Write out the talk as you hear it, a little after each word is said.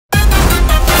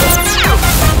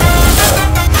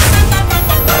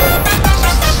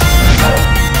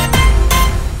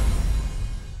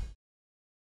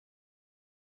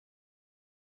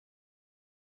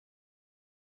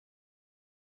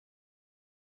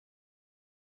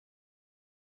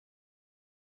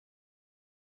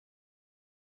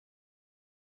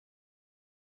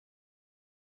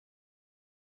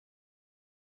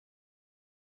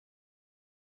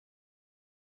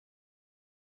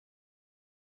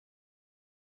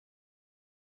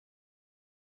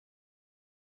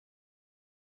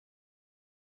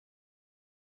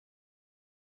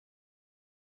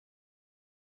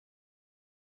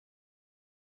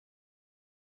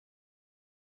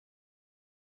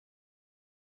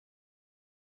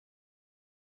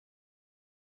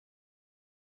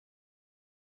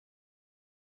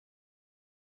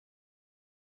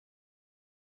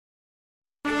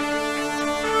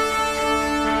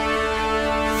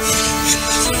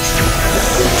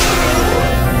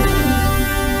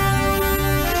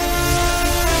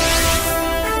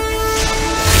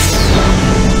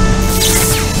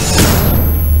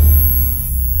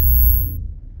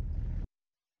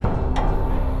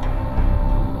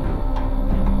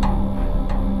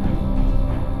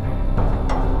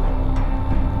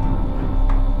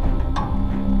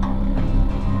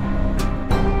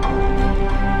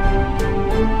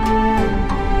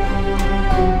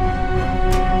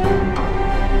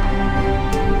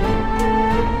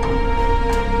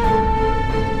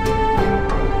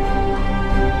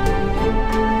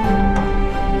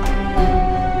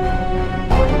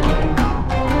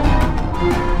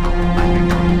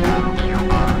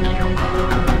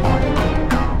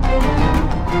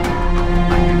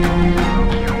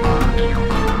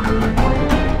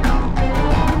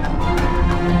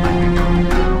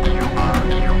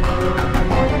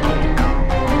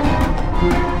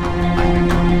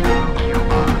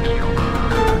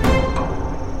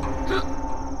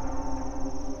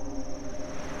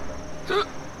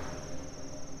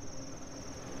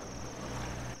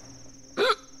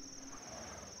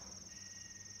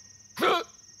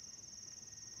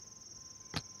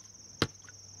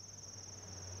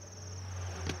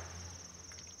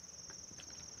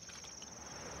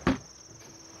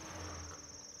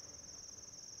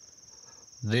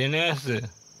தினேஷ்,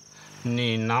 நீ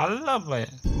நல்ல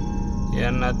பையன்.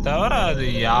 என்னை தவிர அது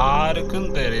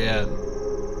யாருக்கும் தெரியாது.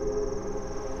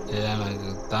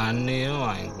 எனக்கு தண்ணியும்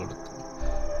வாங்கி கொடுத்து,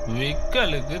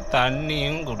 விக்கலுக்கு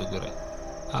தண்ணியும் கொடுக்குறேன்.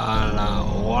 ஆனால்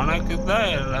உனக்கு தான்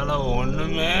என்னால்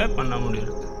ஒன்றுமே பண்ண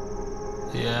முடியல.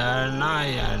 ஏன்னா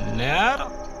என்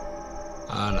நேரம்.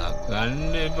 ஆனால்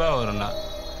கண்டிப்பாக ஒரு நாள்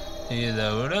இதை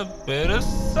விட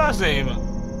பெருசாக செய்வேன்.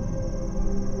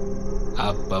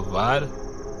 அப்போ பாரு,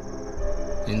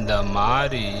 இந்த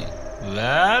மாதிரி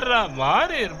வேற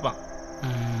மாதிரி இருப்பான்.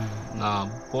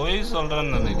 நான் போய்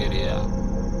சொல்றேன்னு நினைக்கிறியா?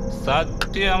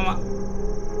 சத்தியமா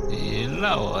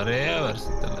இல்லை, ஒரே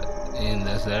வருஷத்துல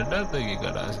இந்த செட்டை தூக்கி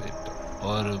கடாசிட்டு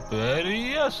ஒரு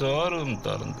பெரிய ஷோரூம்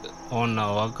திறந்து உன்னை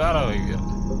உட்கார வைக்கிறேன்.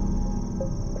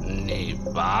 நீ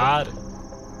பாரு.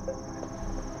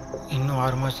 இன்னும்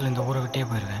 6 மாசத்துல இந்த ஊரை விட்டே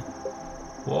போயிடுவேன்.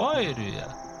 போயிடுவியா?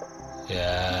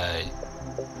 ஏய்,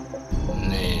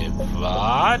 நீ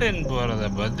ஃபாரின் போறத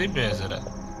பத்தி பேசுற.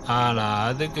 ஆனா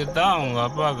அதுக்கு தான் உங்க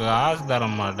அப்பா காசு தர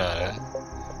மாட்டாரு.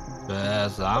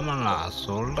 பேசாம நான்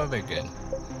சொல்றதை கேளு.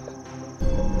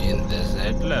 இந்த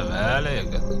செட்ல வேலை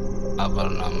இருக்குது.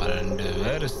 அப்புறம் நம்ம 2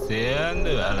 பேரும்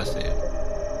சேர்ந்து வேலை செய்வோம்.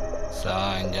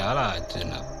 சாயங்காலம்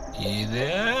ஆச்சுன்னா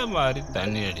இதே மாதிரி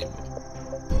தண்ணி அடிப்போம்.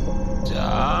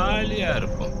 ஜாலியா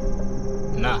இருப்போம்.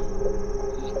 என்ன?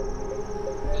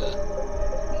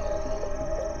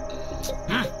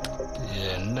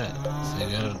 என்ன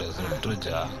சிகரெட்டு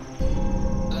சுற்றுச்சா?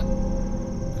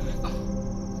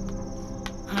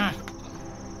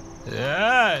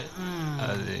 ஏய்,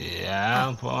 அது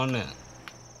ஏன் போனு.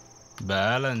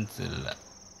 பேலன்ஸ் இல்லை.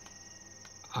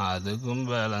 அதுக்கும்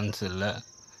பேலன்ஸ் இல்லை,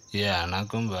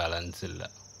 எனக்கும் பேலன்ஸ் இல்லை.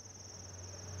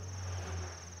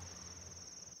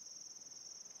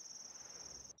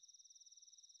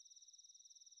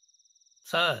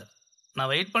 சார்,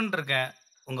 நான் வெயிட் பண்ணிருக்கேன்.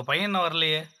 உங்கள் பையன் என்ன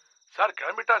வரலையே? சார்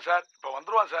கிளம்பிட்டான் சார், இப்போ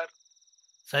வந்துடுவான் சார்.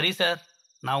 சரி சார்,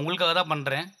 நான் உங்களுக்காக தான்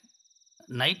பண்ணுறேன்.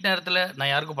 நைட் நேரத்தில் நான்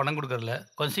யாருக்கும் பணம் கொடுக்கறதில்ல.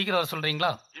 கொஞ்சம் சீக்கிரம் வர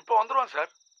சொல்கிறீங்களா? இப்போ வந்துடுவான் சார்.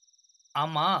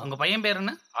 ஆமாம், உங்கள் பையன் பேர்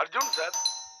என்ன? அர்ஜுன் சார்.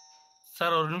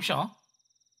 சார் ஒரு நிமிஷம்.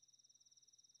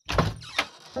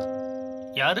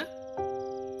 யாரு?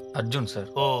 அர்ஜுன் சார்.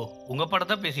 ஓ, உங்கள்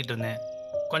படத்தை பேசிகிட்டு இருந்தேன்.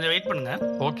 கொஞ்சம் வெயிட் பண்ணுங்க.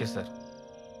 Okay sir.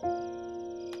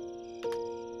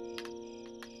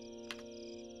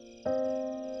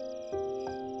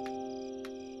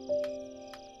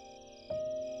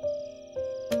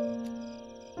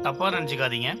 தப்பாக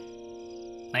நினச்சிக்காதீங்க.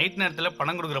 நைட் நேரத்தில்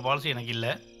பணம் கொடுக்குற பாலிசி எனக்கு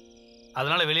இல்லை.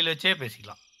 அதனால் வெளியில் வச்சே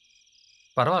பேசிக்கலாம்.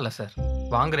 பரவாயில்ல சார்,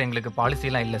 வாங்குற எங்களுக்கு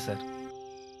பாலிசிலாம் இல்லை சார்.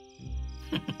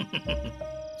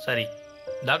 சரி,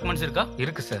 டாக்குமெண்ட்ஸ் இருக்கா?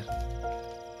 இருக்கு சார்.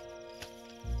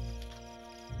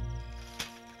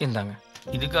 இந்தாங்க.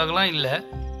 இதுக்காகலாம் இல்லை,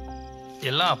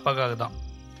 எல்லாம் அப்பாக்காக தான்.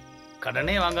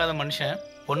 கடனே வாங்காத மனுஷன்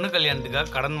பொண்ணு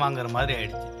கல்யாணத்துக்காக கடன் வாங்குற மாதிரி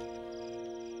ஆயிடுச்சு.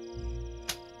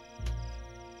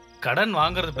 கடன்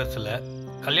வாங்குறது பெருசில்,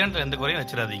 கல்யாணத்தில் எந்த குறையும்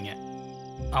வச்சிடாதீங்க.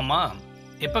 ஆமாம்,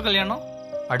 எப்போ கல்யாணம்?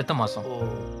 அடுத்த மாதம். ஓ,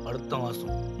 அடுத்த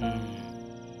மாதம்.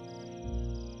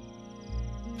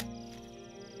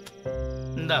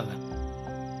 இந்தாங்க.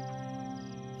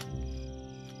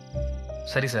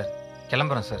 சரி சார்,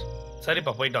 கிளம்புறேன் சார்.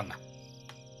 சரிப்பா, போயிட்டு வாங்க.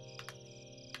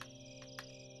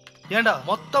 ஏண்டா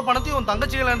மொத்த பணத்தையும் உன்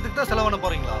தங்கச்சி கல்யாணத்துக்கு தான் செலவு பண்ண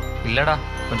போறீங்களா? இல்லடா,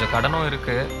 கொஞ்சம் கடனும்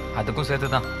இருக்கு, அதுக்கும்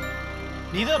சேர்த்து தான்.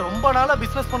 நீ தான் ரொம்ப நாளா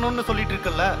பிசினஸ் பண்ணணும்னு சொல்லிட்டு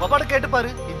இருக்கல, பாப்பாட்ட கேட்டு பாரு,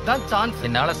 இதுதான் சான்ஸ்.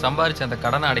 என்னால சம்பாரிச்சு அந்த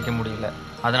கடனை அடைக்க முடியல.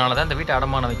 அதனாலதான் இந்த வீட்டை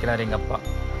அடமானம் வைக்கிறாரு எங்க அப்பா.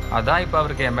 அதான் இப்ப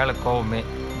அவருக்கு என் மேல கோவமே.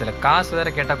 இதுல காசு வேற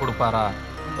கேட்டா கொடுப்பாரா?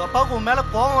 உங்க அப்பாவுக்கு உன் மேல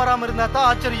கோவம் வராம இருந்தா தான்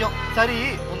ஆச்சரியம். சரி,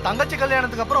 உன் தங்கச்சி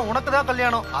கல்யாணத்துக்கு அப்புறம் உனக்கு தான்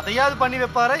கல்யாணம், அதையாவது பண்ணி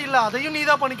வைப்பாரா இல்ல அதையும் நீ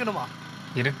தான் பண்ணிக்கணுமா?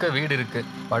 இருக்க வீடு இருக்கு,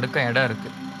 படுக்க இடம் இருக்கு,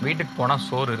 வீட்டுக்கு போனா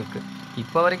சோறு இருக்கு.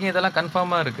 இப்ப வரைக்கும் இதெல்லாம்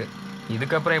கன்ஃபார்மா இருக்கு.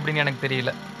 இதுக்கப்புறம் எப்படின்னு எனக்கு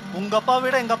தெரியல. உங்க அப்பா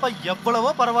விட எங்க அப்பா எவ்வளவோ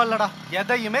பரவாயில்லடா.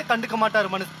 எதையுமே கண்டுக்க மாட்டாரு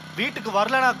மனுஷன். வீட்டுக்கு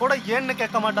வரலனா கூட ஏன்னு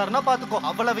கேட்க மாட்டாருன்னா பாத்துக்கோ.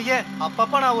 அவ்வளவையே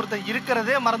அப்பப்ப நான் ஒருத்தன்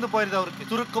இருக்கிறதே மறந்து போயிருது அவருக்கு.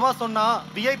 சுருக்கமா சொன்னா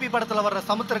விஐபி படத்துல வர்ற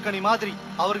சமுத்திரக்கனி மாதிரி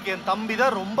அவருக்கு என் தம்பி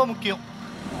தான் ரொம்ப முக்கியம்.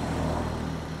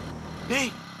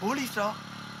 டேய் போலீஸா?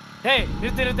 டேய்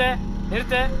நிறுத்து நிறுத்து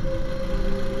நிறுத்து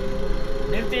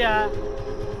நிறுத்தியா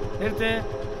நிறுத்து.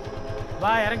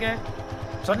 வா இறங்க.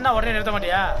 சொன்னா உடனே நிறுத்த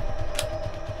மாட்டியா?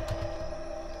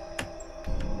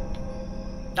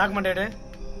 டாக்குமெண்ட் எடு.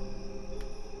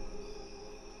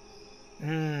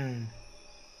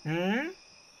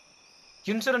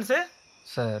 இன்சூரன்ஸு?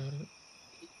 சார்,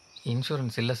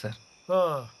 இன்சூரன்ஸ் இல்லை சார். ஓ,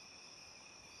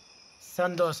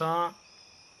 சந்தோஷம்.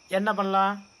 என்ன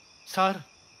பண்ணலாம் சார்?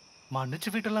 மன்னிச்சு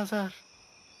விட்டுலாம் சார்.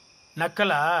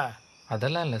 நக்கலா?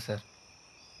 அதெல்லாம் இல்லை சார்.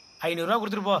 500 ரூபா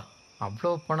கொடுத்துட்டு போ.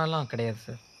 அவ்வளோ பணம்லாம் கிடையாது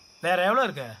சார். வேற எவ்வளோ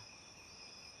இருக்கு?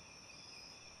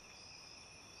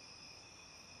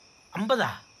 50?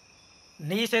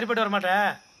 நீ சரிப்பட்டு வர மாட்ட.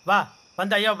 வா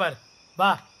வந்து ஐயா பாரு.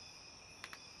 வா.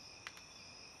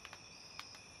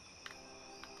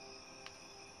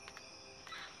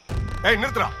 ஏய்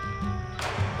நிறுத்துறா.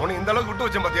 உன்னை இந்த அளவுக்கு விட்டு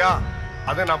வச்சேன் பாத்தியா?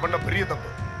 அதை நான் பண்ண பெரிய தப்பு.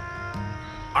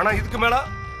 ஆனா இதுக்கு மேல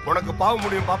உனக்கு பாவ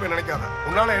முடியும் பாப்பேன் நினைக்காத.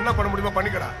 உன்னால என்ன பண்ண முடியுமோ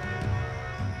பண்ணிக்கடா.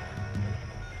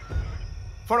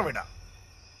 போன வேடா.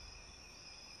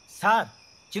 சார்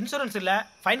இன்சூரன்ஸ் இல்ல,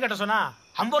 ஃபைன் கட்ட சொன்னா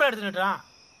 50 ரூபா எடுத்துட்டான்.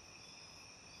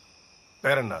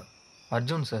 வேற என்ன?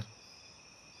 அர்ஜுன் சார்.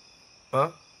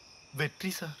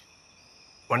 வெற்றி சார்.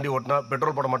 வண்டி ஓட்டினா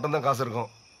பெட்ரோல் போட மட்டும்தான் காசு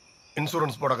இருக்கும்.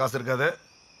 இன்சூரன்ஸ் போட காசு இருக்காது,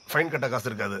 ஃபைன் கட்ட காசு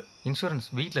இருக்காது. இன்சூரன்ஸ்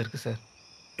வீட்டில் இருக்குது சார்.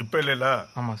 இப்போ இல்லைல்ல?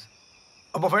 ஆமாம் சார்.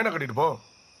 அப்போ ஃபைனை கட்டிட்டு போ.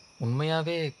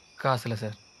 உண்மையாகவே காசு இல்லை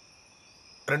சார்.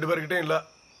 2 பேர்கிட்டயும் இல்லை?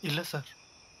 இல்லை சார்.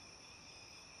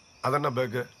 அதென்ன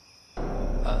பேக்கு?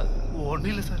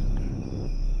 ஒன்றும் இல்லை சார்.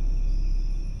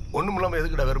 ஒன்றும் இல்லாமல்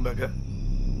எதுக்கிட்ட வெறும் பேக்கு?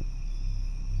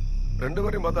 2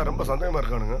 பேரையும் பார்த்தா ரொம்ப சந்தேகமாக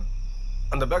இருக்கானுங்க.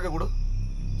 அந்த பேக்கை கொடு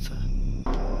சார்.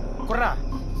 குர்ரா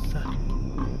சார்.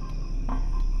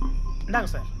 இந்தாங்க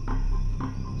சார்.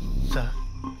 சார்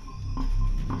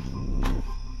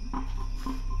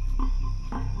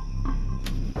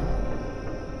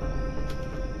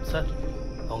சார்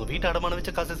அவங்க வீட்டை அடமான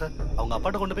வச்ச காசு சார். அவங்க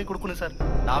அப்பாட்ட கொண்டு போய் கொடுக்கணும் சார்.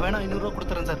 நான் வேணா 500 ரூபா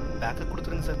கொடுத்துறேன் சார். பேக்கை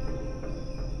கொடுத்துருங்க சார்.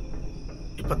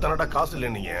 இப்போ தானடா காசு இல்லை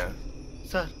நீங்க?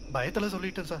 சார் பயத்தில்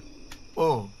சொல்லிட்டேன் சார். ஓ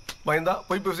பயந்தா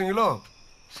போய் பேசுவீங்களோ?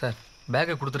 சார்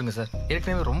பேக்கை கொடுத்துருங்க சார்.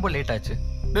 ஏற்கனவே ரொம்ப லேட் ஆச்சு.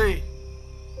 டேய்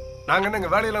நாங்கள் என்ன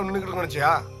எங்கள் வேலையெல்லாம் நின்றுக்கிட்டு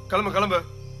நினச்சியா? கிளம்பு கிளம்பு.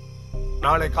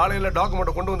 நாளை காலையில்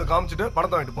டாக்குமெண்ட்டை கொண்டு வந்து காமிச்சிட்டு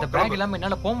பணத்தை வாங்கிட்டு இந்த போ. பேக் இல்லாமல்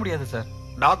என்னால் போக முடியாது சார்.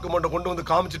 டாக்குமெண்ட்டை கொண்டு வந்து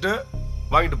காமிச்சிட்டு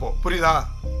வாங்கிட்டு போ. புரியுதா?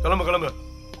 கிளம்பு கிளம்பு.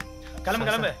 கிளம்பு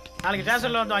கிளம்பு. நாளைக்கு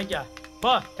ஸ்டேஷன்ல வந்து வாங்கிக்க.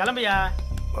 போ கிளம்பியா.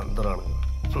 வந்துடுறானுங்க.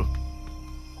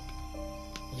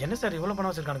 என்ன சார் இவ்வளவு பணம்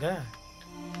வச்சிருக்கானுங்க?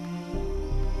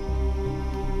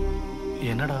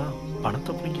 என்னடா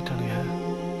பணத்தை பிடிக்கிட்டானுங்க.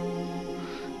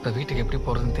 இப்போ வீட்டுக்கு எப்படி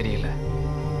போகிறதுன்னு தெரியல.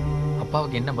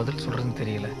 அப்பாவுக்கு என்ன பதில் சொல்கிறதுன்னு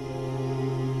தெரியல.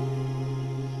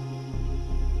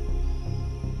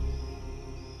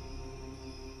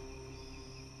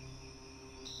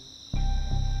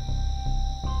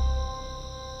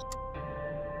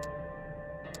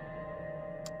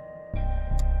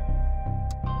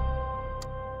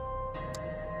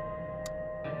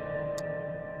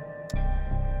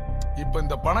 இப்ப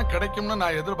இந்த பணம் கிடைக்கும்னு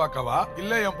நான் எதிர்பார்க்கவா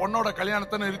இல்ல என் பொண்ணோட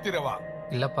கல்யாணத்தை நிறுத்திடவா?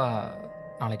 இல்லப்பா,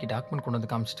 நாளைக்கு டாக்குமெண்ட் கொண்டு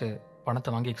வந்து காமிச்சிட்டு பணத்தை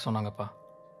வாங்கிக்க சொன்னாங்கப்பா.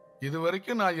 இது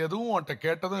வரைக்கும் நான் எதுவும் உன்கிட்ட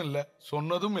கேட்டதும் இல்ல,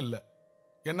 சொன்னதும் இல்ல.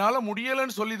 என்னால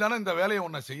முடியலன்னு சொல்லி தானே இந்த வேலையை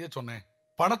உன்னை செய்ய சொன்னேன்.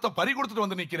 பணத்தை பறி கொடுத்துட்டு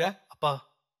வந்து நிக்கிற. அப்பா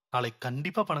நாளைக்கு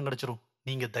கண்டிப்பா பணம் கிடைச்சிரும்.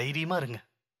 நீங்க தைரியமா இருங்க.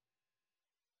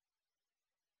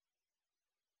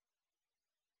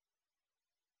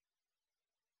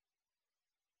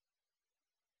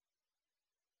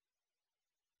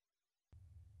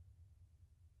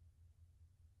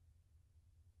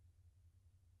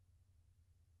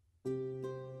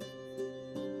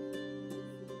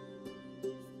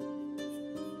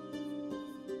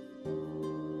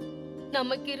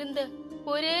 நமக்கு இருந்த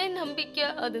ஒரே நம்பிக்கை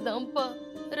அதுதான்ப்பா.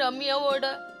 ரம்யாவோட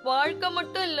வாழ்க்கை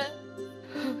மட்டும் இல்ல,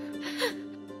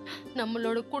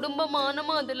 நம்மளோட குடும்ப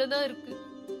மானமும் அதுலதான் இருக்கு.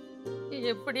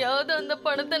 எப்படியாவது அந்த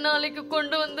பணத்தை நாளைக்கு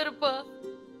கொண்டு வந்திருப்பா.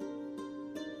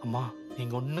 அம்மா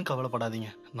நீங்க ஒன்னும்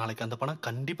கவலைப்படாதீங்க. நாளைக்கு அந்த பணம்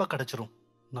கண்டிப்பா கிடைச்சிரும்.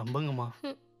 நம்புங்கம்மா.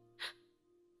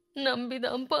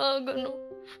 நம்பிதான்ப்பா ஆகணும்.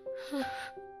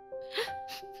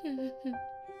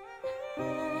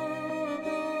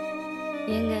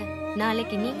 ஏங்க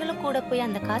நாளைக்கு நீங்களும் கூட போய்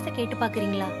அந்த காசை கேட்டு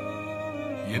பாக்குறீங்களா?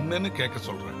 என்னன்னு கேட்க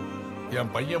சொல்றேன்.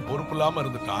 என் பையன் பொறுப்பு இல்லாம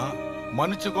இருந்துட்டான்,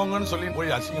 மன்னிச்சுக்கோங்கன்னு சொல்லி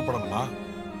போய் அசிங்கப்படணுமா?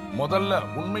 முதல்ல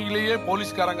உண்மையிலேயே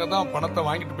போலீஸ்காரங்க தான் பணத்தை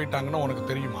வாங்கிட்டு போயிட்டாங்கன்னு உனக்கு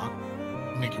தெரியுமா?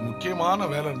 இன்னைக்கு முக்கியமான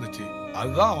வேலை இருந்துச்சு,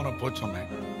 அதுதான் அவனை போய்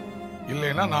சொன்னேன்.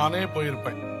 இல்லைன்னா நானே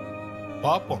போயிருப்பேன்.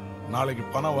 பாப்போம் நாளைக்கு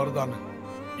பணம் வருதான்னு.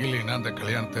 இல்லைன்னா அந்த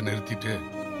கல்யாணத்தை நிறுத்திட்டு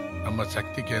நம்ம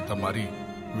சக்திக்கு ஏத்த மாதிரி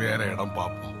வேற இடம்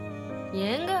பார்ப்போம்.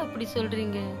 ஏங்க அப்படி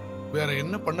சொல்றீங்க? வேற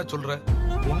என்ன பண்ண சொல்ற?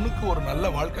 பொண்ணுக்கு ஒரு நல்ல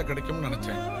வாழ்க்கை கிடைக்கும்னு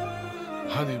நினைச்சேன்.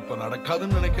 அது இப்ப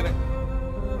நடக்காதுன்னு நினைக்கிறேன்.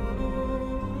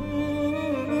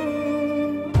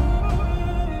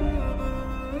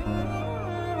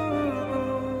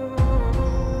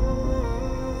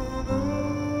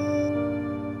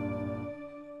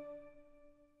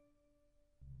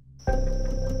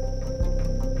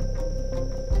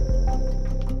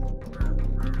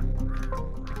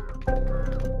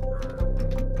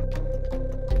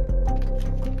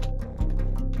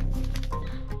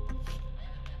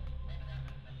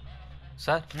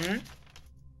 சார்,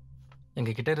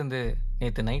 எங்க கிட்ட இருந்து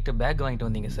நேற்று நைட்டு பேக் வாங்கிட்டு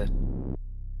வந்தீங்க சார்.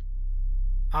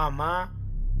 ஆமா,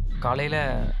 காலையில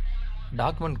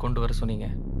டாக்குமெண்ட் கொண்டு வர சொன்னீங்க.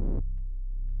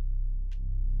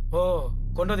 ஓ,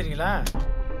 கொண்டு வந்துட்டீங்களா?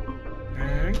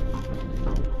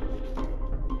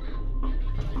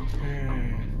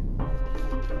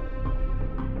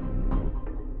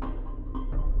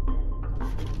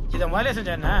 இதை முதலே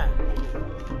செஞ்ச என்ன?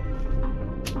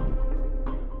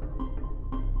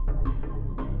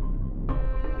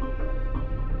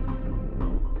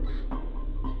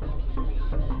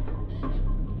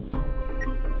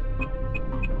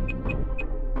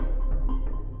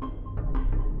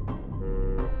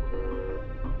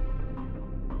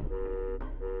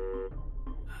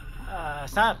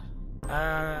 சார்,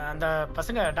 அந்த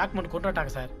பசங்க டாக்குமெண்ட் கொண்டு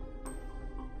வந்துட்டாங்க சார்.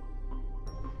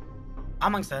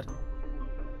 ஆமாங்க சார்.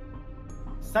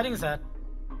 சரிங்க சார்.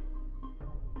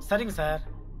 சரிங்க sir.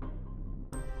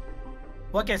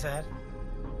 Okay sir.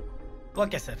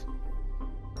 Okay sir.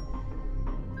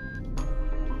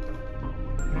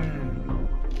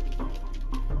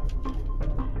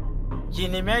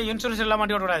 இனிமே இன்சூரன்ஸ் இல்லாம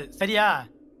வண்டி ஓடக்கூடாது, சரியா?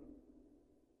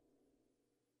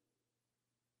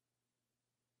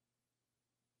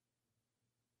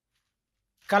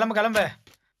 கிளம்பு கிளம்பு.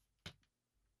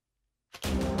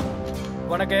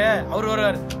 உனக்கு அவர்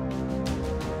வருவார்.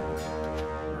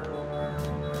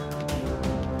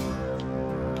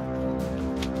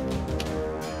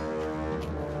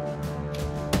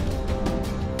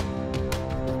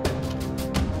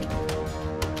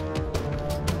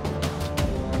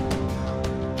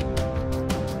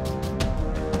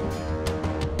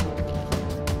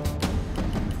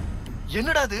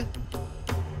 என்னடா அது?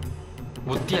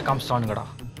 புத்திய காமிச்சிட்டானுங்கடா.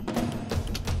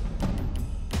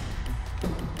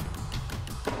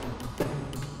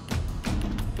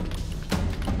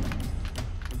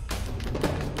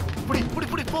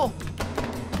 போ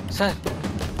சார்.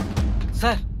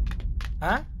 சார்,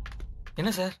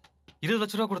 என்ன சார் 20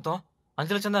 லட்சம் ரூபா கொடுத்தோம்,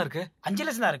 5 லட்சம் தான் இருக்கு. 5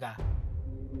 லட்சம் தான் இருக்கா?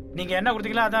 நீங்க என்ன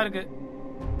கொடுத்தீங்களோ அதான் இருக்கு.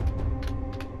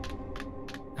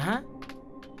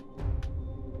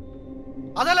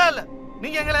 அதெல்லாம் இல்ல,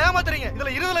 நீங்க எங்களை ஏமாத்துறீங்க.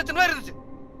 இதுல 20 லட்சம் ரூபாய் இருந்துச்சு.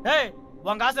 ஏய்,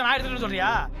 உன் காசை நான் எடுத்துட்டு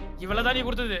சொல்றியா? இவ்வளவுதான் நீ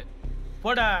கொடுத்தது.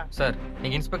 போடா. சார்,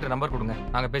 நீங்க இன்ஸ்பெக்டர் நம்பர் கொடுங்க,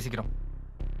 நாங்க பேசிக்கிறோம்.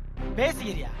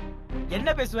 பேசிக்கிறியா? என்ன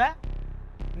பேசுவ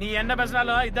நீ? என்ன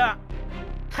பேசினாலும் இதான்.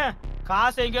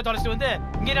 காசை எங்கேயோ தொலைச்சிட்டு வந்து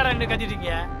இங்கே நடந்து கத்திட்டு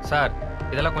இருக்கீங்க. சார்,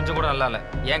 இதெல்லாம் கொஞ்சம் கூட நல்லா இல்ல.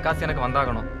 என் காசு எனக்கு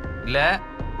வந்தாகணும். இல்ல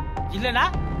இல்லனா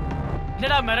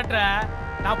என்னடா மிரட்டுற?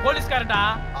 நான் போலீஸ்காரன்டா.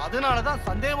 அதனாலதான்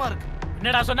சந்தேகமா இருக்கு.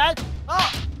 என்னடா சொன்ன?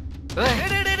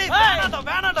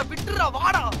 வேணாண்டா, விட்டுறா,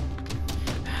 வாடா.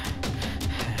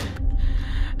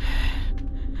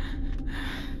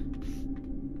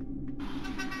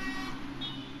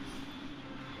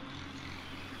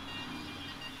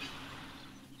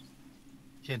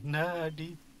 என்ன அடி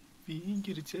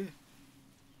வீங்கிருச்சு.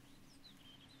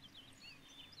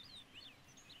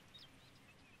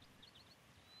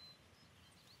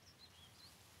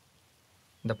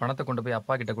 இந்த பணத்தை கொண்டு போய்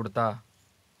அப்பா கிட்ட கொடுத்தா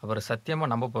அவர் சத்தியமா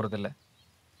நம்ப போறதில்ல.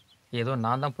 ஏதோ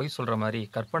நான் தான் பொய் சொல்ற மாதிரி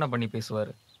கற்பனை பண்ணி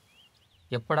பேசுவார்.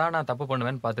 எப்படா நான் தப்பு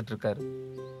பண்ணுவேன்னு பார்த்துட்டு இருக்காரு.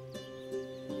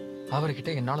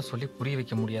 அவர்கிட்ட என்னால சொல்லி புரிய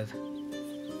வைக்க முடியாது.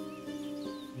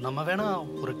 நம்ம வேணா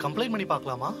ஒரு கம்ப்ளைண்ட் பண்ணி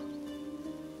பார்க்கலாமா?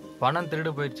 பணம்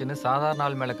திருடு போயிடுச்சுன்னு சாதாரண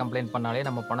ஆள் மேல கம்ப்ளைண்ட் பண்ணாலே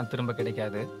நம்ம பணம் திரும்ப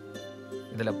கிடைக்காது.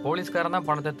 இதுல போலீஸ்காரன் தான்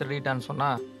பணத்தை திருடிட்டான்னு சொன்னா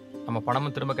நம்ம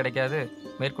பணமும் திரும்ப கிடைக்காது.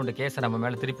 மேற்கொண்டு கேஸை நம்ம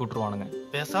மேல திருப்பி விட்டுருவானுங்க.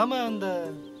 பேசாம அந்த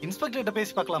இன்ஸ்பெக்டர்கிட்ட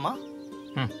பேசி பார்க்கலாமா?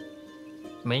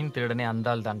 மெயின் திருடனே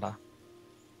அந்த ஆள் தான்டா.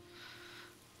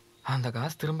 அந்த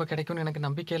காசு திரும்ப கிடைக்கும்னு எனக்கு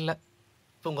நம்பிக்கை இல்லை.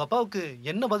 இப்போ உங்க அப்பாவுக்கு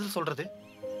என்ன பதில் சொல்றது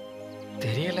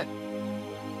தெரியல.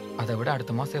 அதை விட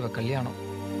அடுத்த மாசம் இவ கல்யாணம்.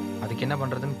 அதுக்கு என்ன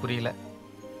பண்றதுன்னு புரியல.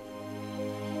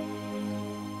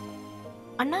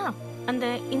 அண்ணா, அந்த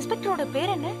இன்ஸ்பெக்டரோட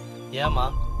பேர் என்ன? ஏமா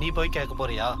நீ போய் கேட்க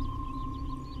போறியா?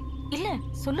 இல்ல,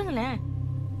 சொல்லுங்களேன்.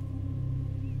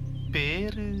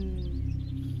 பேரு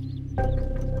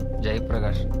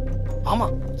ஜெயபிரகாஷ். ஆமா,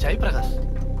 ஜெயபிரகாஷ்.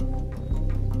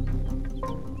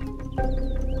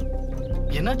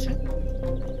 என்னாச்சு?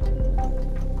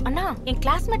 அண்ணா, என்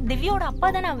கிளாஸ்மேட் திவ்யாவோட அப்பா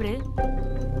தானே அவரு.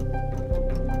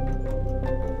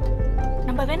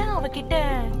 நம்ம வேணா அவகிட்ட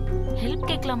ஹெல்ப்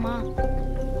கேட்கலாமா?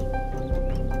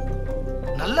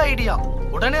 நல்ல ஐடியா.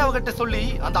 உடனே அவகிட்ட சொல்லி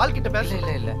அந்த ஆள் கிட்ட பேச.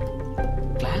 இல்ல இல்ல,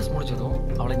 கிளாஸ் முடிச்சதும்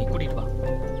அவளை நீ கூட்டிட்டு வா,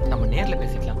 நம்ம நேர்ல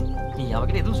பேசிக்கலாம். நீ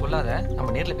அவகிட்ட எதுவும் சொல்லாத, நம்ம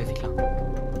நேர்ல பேசிக்கலாம்.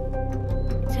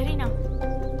 சரிண்ணா,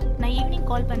 நான் ஈவினிங்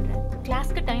கால் பண்றேன்.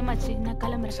 கிளாஸ்க்கு டைம் ஆச்சு, நான்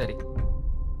கிளம்புறேன். சரி.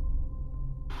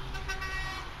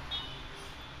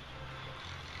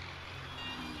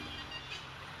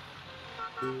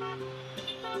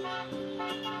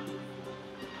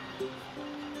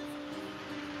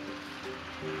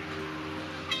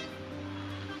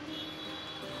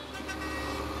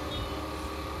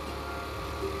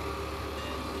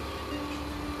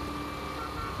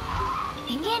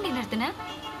 எங்க ஏண்டி நிறுத்தின?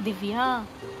 திவ்யா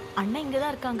அண்ணா இங்க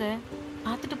தான் இருக்காங்க,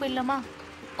 பார்த்துட்டு போயிடலாமா?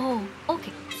 ஓ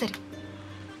ஓகே சரி.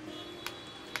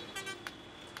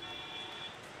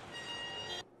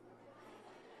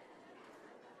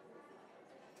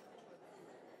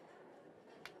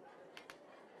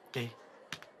 டேய்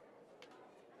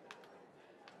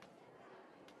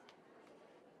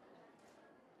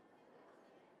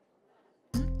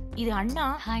இது அண்ணா.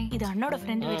 ஹாய். இது அண்ணோட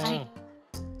ஃப்ரெண்ட் விஜய்.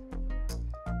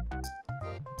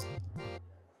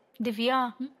 திவ்யா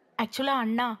ஆக்சுவலா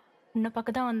அண்ணா உன்னை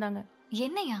பார்க்க தான் வந்தாங்க.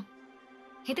 என்னையா?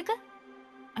 எதுக்கு?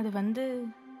 அது வந்து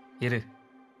இரு,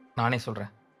 நானே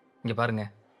சொல்றேன். இங்க பாருங்க,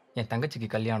 என் தங்கச்சிக்கு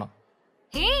கல்யாணம்.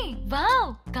 Hey wow,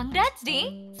 congrats D.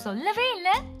 சொல்லவே இல்ல.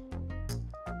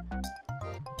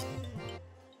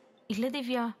 இல்ல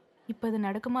திவ்யா, இப்ப இது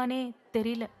நடக்குமானே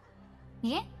தெரியல.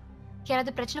 ஏன்,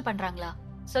 யாராவது பிரச்சனை பண்றாங்களா?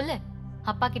 சொல்லு,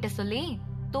 அப்பா கிட்ட சொல்லி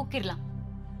தூக்கிடலாம்.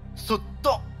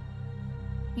 சுத்தம்.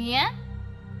 ஏன்?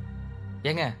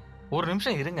 ஏங்க ஒரு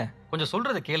நிமிஷம் இருங்க, கொஞ்சம்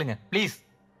சொல்றத கேளுங்க ப்ளீஸ்.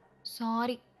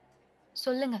 சாரி,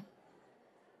 சொல்லுங்க.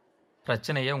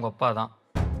 பிரச்சனையே உங்க அப்பா தான்.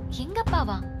 எங்க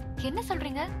அப்பாவா? என்ன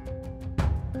சொல்றீங்க?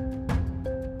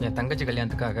 என் தங்கச்சி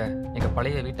கல்யாணத்துக்காக எங்க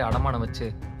பழைய வீட்டை அடமானம் வச்சு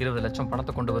 20 லட்சம்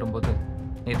பணத்தை கொண்டு வரும்போது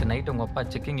நேற்று நைட்டு உங்க அப்பா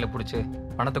செக்கிங்ல பிடிச்சி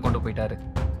பணத்தை கொண்டு போயிட்டாரு.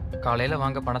 காலையில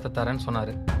வாங்க பணத்தை தரேன்னு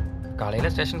சொன்னாரு.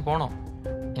 காலையில ஸ்டேஷன் போனோம்,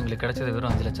 எங்களுக்கு கிடைச்சது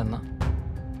வெறும் 5 லட்சம் தான்.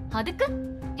 அதுக்கு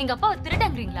எங்க அப்பாவை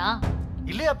திருடங்கிறீங்களா?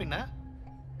 இல்லையா பின்ன?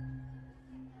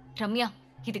 ரம்யா,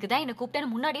 இதுக்கு தான் என்ன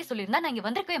கூப்பிட்டேன்னு முன்னாடியே சொல்லியிருந்தா நான் இங்க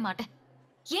வந்திருக்கவே மாட்டேன்.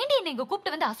 ஏன்டி என்ன இங்க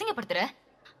கூப்பிட்டு வந்து அசிங்கப்படுத்துற?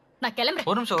 நான் கிளம்புறேன்.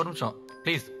 ஒரு நிமிஷம்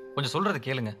ப்ளீஸ், கொஞ்சம் சொல்றது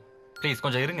கேளுங்க ப்ளீஸ்,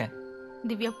 கொஞ்சம் இருங்க.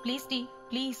 Divya please D,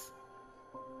 please.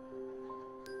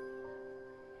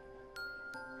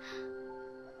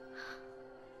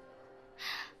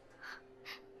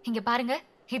 இங்க பாருங்க,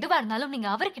 எதுவா இருந்தாலும் நீங்க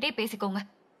அவர்கிட்டே பேசிக்கோங்க.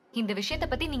 இந்த விஷயத்த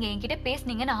பத்தி நீங்க என்கிட்ட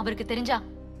பேசுனீங்கன்னு அவருக்கு தெரிஞ்சா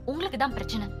உங்களுக்கு தான்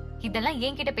பிரச்சனை. இதெல்லாம்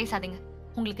என்கிட்ட பேசாதீங்க,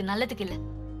 உங்களுக்கு நல்லதுக்கு இல்ல.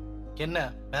 என்ன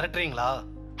மிரட்டுறீங்களா?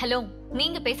 ஹலோ,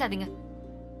 நீங்க பேசாதீங்க.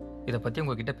 இதை பத்தி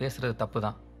உங்ககிட்ட பேசுறது தப்பு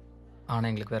தான், ஆனா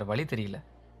எங்களுக்கு வேற வழி தெரியல.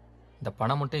 இந்த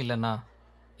பணம் மட்டும் இல்லைன்னா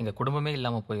எங்க குடும்பமே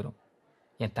இல்லாம போயிடும்.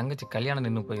 என் தங்கச்சி கல்யாணம்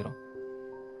நின்று போயிடும்.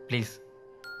 ப்ளீஸ்,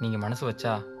 நீங்க மனசு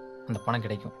வச்சா அந்த பணம்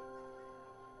கிடைக்கும்.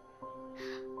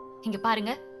 இங்க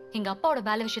பாருங்க, எங்க அப்பாவோட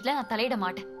வேலை விஷயத்துல நான் தலையிட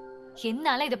மாட்டேன்.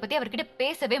 என்னால இத பத்தி அவர்கிட்ட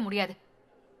பேசவே முடியாது.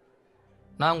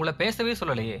 நான் உங்களை பேசவே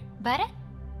சொல்லலையே, வேற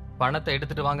பணத்தை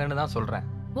எடுத்துட்டு வாங்கன்னு தான் சொல்றேன்.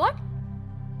 வாட்?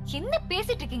 என்ன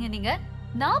பேசிட்டு இருக்கீங்க நீங்க?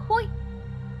 நான் போய்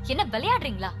என்ன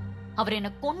விளையாடுறீங்களா? அவர் என்ன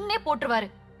கொன்னே போட்டுருவாரு.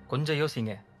 கொஞ்சம்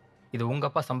யோசிங்க, இது உங்க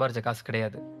அப்பா சம்பாரிச்ச காசு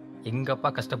கிடையாது, எங்க அப்பா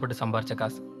கஷ்டப்பட்டு சம்பாரிச்ச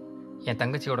காசு. என்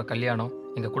தங்கச்சியோட கல்யாணம்,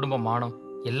 எங்க குடும்பம் மானம்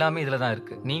எல்லாமே இதுல தான்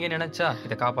இருக்கு. நீங்க நினைச்சா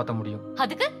இதை காப்பாற்ற முடியும்.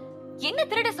 அதுக்கு என்ன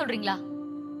திருட சொல்றீங்களா?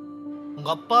 உங்க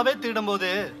அப்பாவே திருடும் போது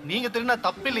நீங்க திருடினா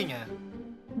தப்பு இல்லைங்க.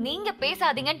 நீங்க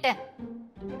பேசாதீங்கன்ட்ட.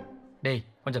 டேய்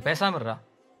கொஞ்சம் பேசாம இருடா.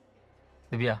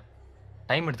 திவ்யா,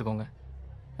 டைம் எடுத்துக்கோங்க,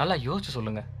 நல்லா யோசிச்சு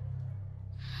சொல்லுங்க.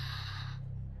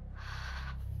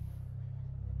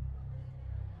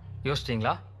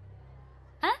 யோசிச்சிங்களா?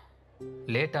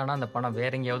 லேட் ஆனா அந்த பணம்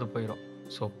வேற எங்கேயாவது போயிடும்.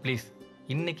 ஸோ ப்ளீஸ்,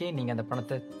 இன்னைக்கே நீங்க அந்த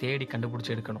பணத்தை தேடி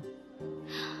கண்டுபிடிச்சு எடுக்கணும்.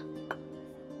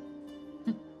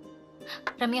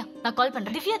 ரம்யா, நான் கால்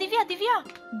பண்றேன். திவ்யா திவ்யா திவ்யா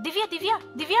திவ்யா திவ்யா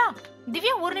திவ்யா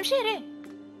திவ்யா ஒரு நிமிஷம் இரு.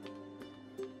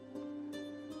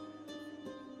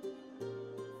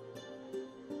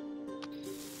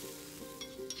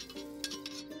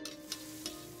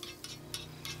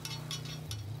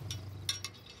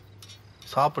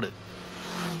 சாப்பிடு,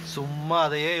 சும்மா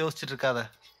அதையே யோசிச்சுட்டு இருக்காத.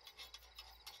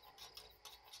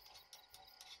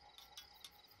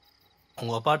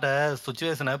 உங்க அப்பாட்ட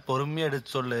சுச்சுவேஷனை பொறுமையா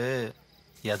எடுத்து சொல்லு,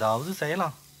 ஏதாவது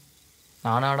செய்யலாம்.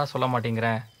 நானாடா சொல்ல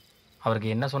மாட்டேங்கிறேன்,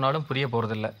 அவருக்கு என்ன சொன்னாலும் புரிய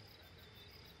போறதில்ல.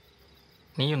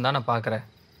 நீயும் தானே பார்க்குற,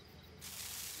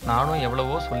 நானும்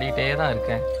எவ்வளவோ சொல்லிகிட்டே தான்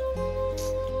இருக்கேன்.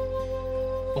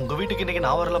 உங்க வீட்டுக்கு இன்னைக்கு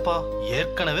நான் வரலப்பா,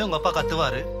 ஏற்கனவே உங்க அப்பா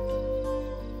கத்துவாரு.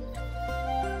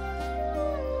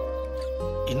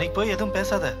 இன்னைக்கு போய் எதுவும்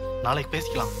பேசாத, நாளைக்கு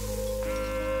பேசிக்கலாம்.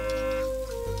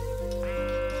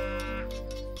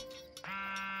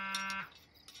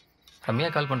 ரம்யா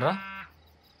கால் பண்றா.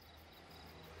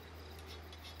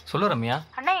 சொல்லு ரம்யா.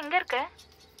 அண்ணா எங்க இருக்க?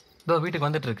 இதோ வீட்டுக்கு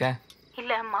வந்துட்டு இருக்கேன்.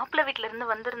 இல்ல, மாப்பிள்ளை வீட்ல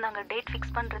இருந்து வந்திருந்தாங்க டேட்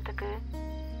ஃபிக்ஸ் பண்றதுக்கு.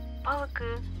 அப்பாவுக்கு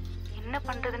என்ன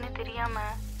பண்றதுன்னு தெரியாம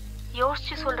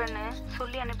யோசிச்சு சொல்றேன்னு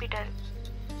சொல்லி அனுப்பிட்டாரு.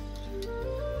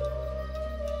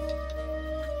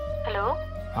 ஹலோ.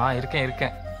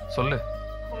 இருக்கேன் சொல்லு.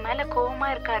 உன் மேல கோவமா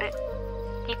இருக்காரு.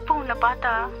 இப்போ உன்னை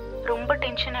பார்த்தா ரொம்ப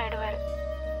டென்ஷன் ஆயிடுவாரு.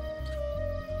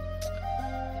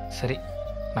 சரி,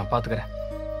 நான் பாத்துக்கிறேன்.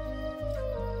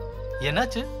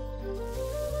 என்னாச்சு?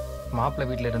 மாப்பிள்ளை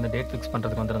வீட்டில் இருந்து டேட் ஃபிக்ஸ்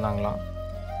பண்ணுறதுக்கு வந்திருந்தாங்களாம்.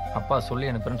 அப்பா சொல்லி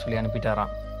அனுப்புறேன்னு சொல்லி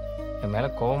அனுப்பிட்டாராம். என் மேலே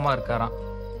கோவமாக இருக்காராம்.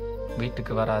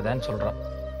 வீட்டுக்கு வராதன்னு சொல்கிறான்.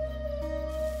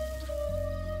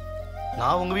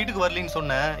 நான் உங்க வீட்டுக்கு வரலின்னு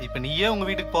சொன்னேன். இப்ப நீயே உங்க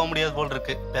வீட்டுக்கு போக முடியாது போல்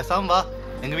இருக்கு. பேசாம வா,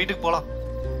 எங்க வீட்டுக்கு போலாம்.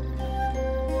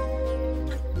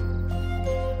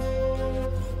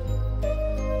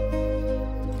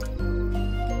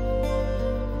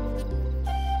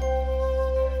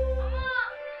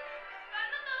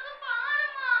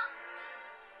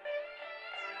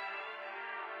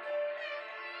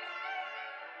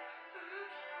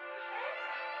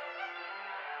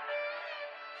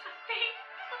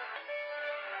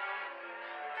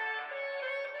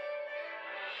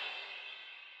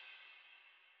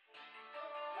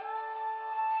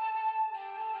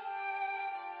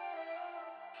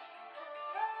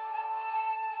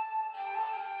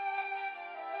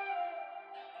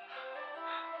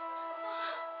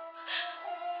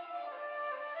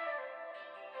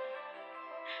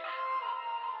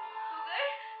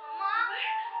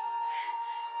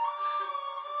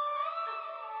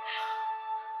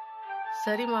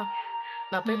 சரிம்மா,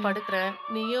 நான் போய் படுக்கிறேன்.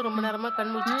 நீயும் ரொம்ப நேரமா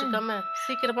கண் முழிச்சிட்டு இருக்காம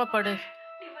சீக்கிரமா படு.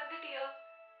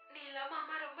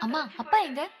 அம்மா, அப்பா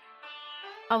எங்க?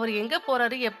 அவர் எங்க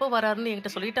போறாரு, எப்போ வராருன்னு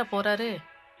என்கிட்ட சொல்லிட்டா போறாரு.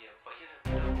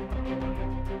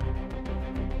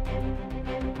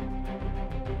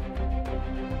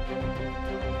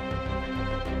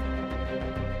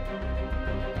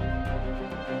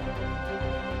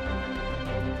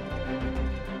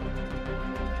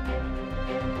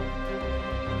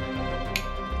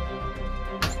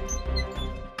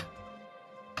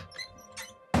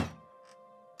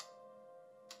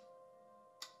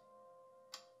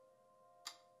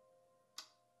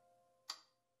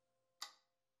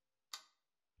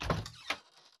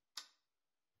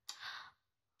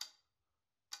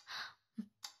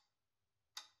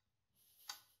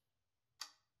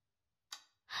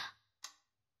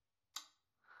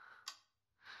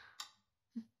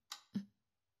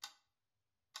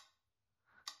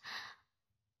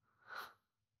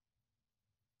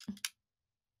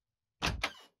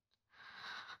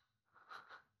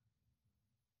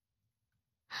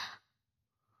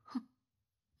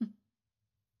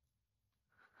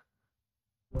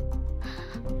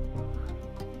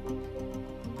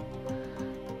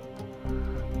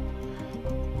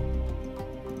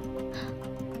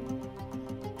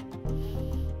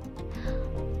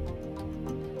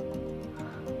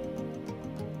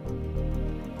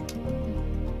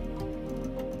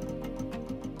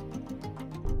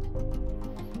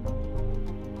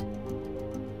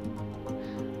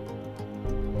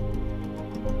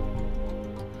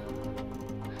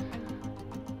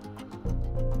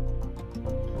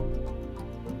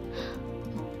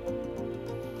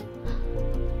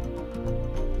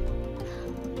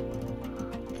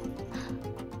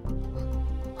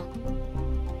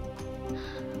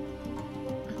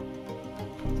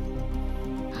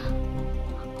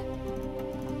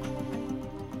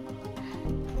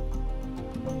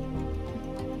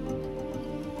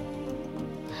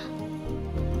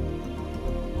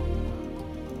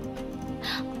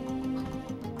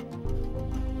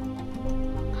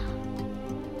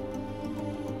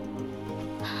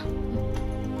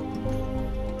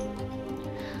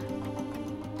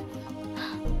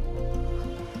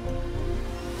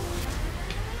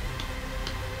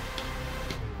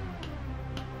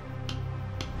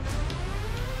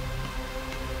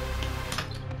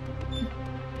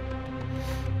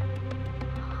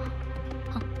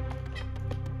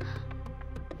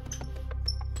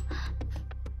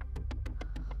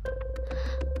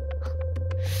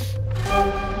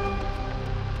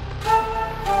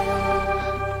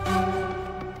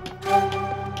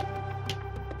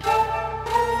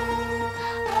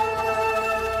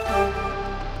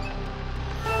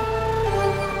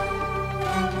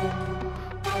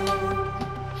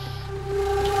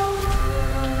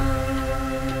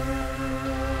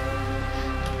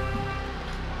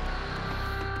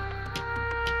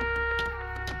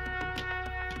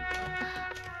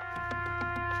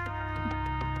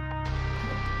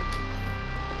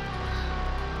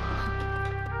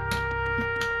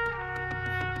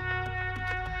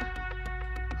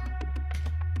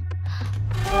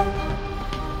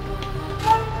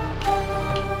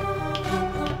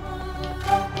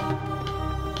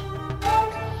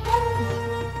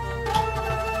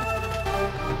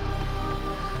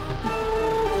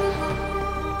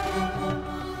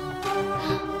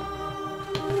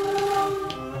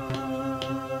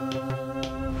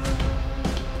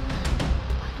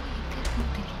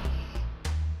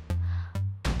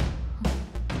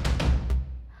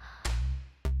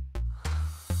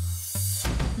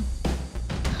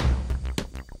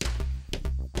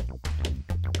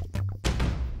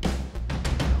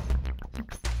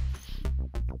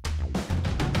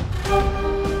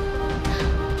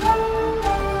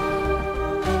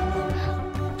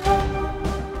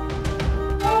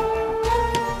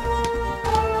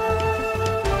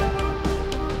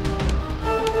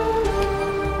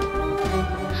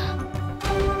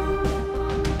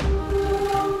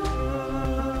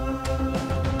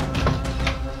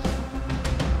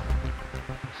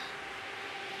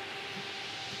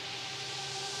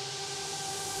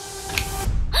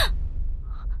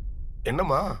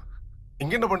 என்னம்மா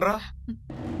இங்க என்ன பண்றா?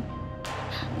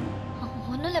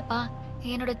 ஒண்ணும் இல்லப்பா,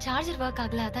 என்னோட சார்ஜர் ஒர்க்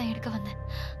ஆகல, அதான் எடுக்க வந்தேன்.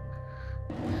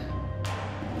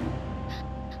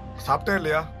 சாப்பிட்டே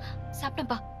இல்லையா?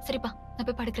 சாப்பிட்டேன்ப்பா. சரிப்பா, நான்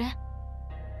போய் படுக்கிறேன்.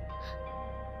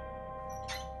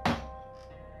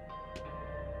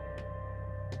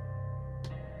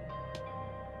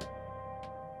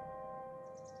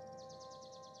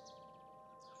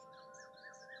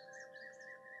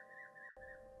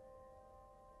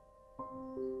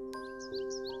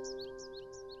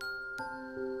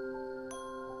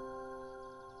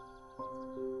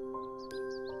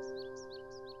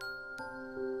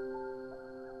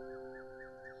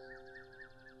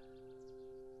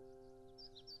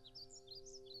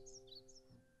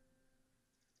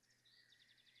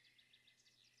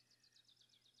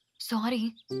 சாரி,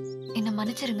 என்ன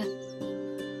மன்னிச்சிருங்க.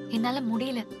 என்னால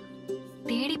முடியல.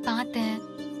 தேடி பார்த்தேன்,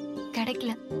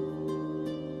 கிடைக்கல.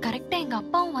 கரெக்டா எங்க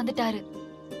அப்பாவும் வந்துட்டாரு.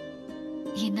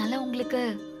 என்னால உங்களுக்கு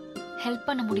ஹெல்ப்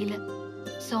பண்ண முடியல.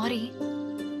 சாரி,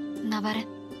 நான் வரேன்.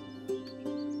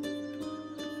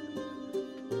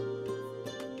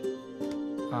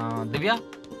 திவ்யா,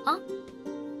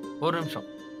 ஒரு நிமிஷம்.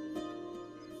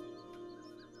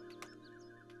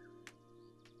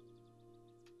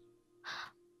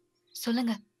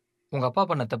 சொல்லுங்க. உங்க அப்பா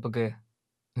பண்ண தப்புக்கு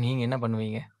நீங்க என்ன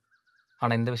பண்ணுவீங்க?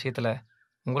 ஆனா இந்த விஷயத்துல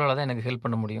உங்களால தான் எனக்கு ஹெல்ப்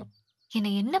பண்ண முடியும்.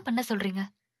 என்ன என்ன பண்ண சொல்றீங்க?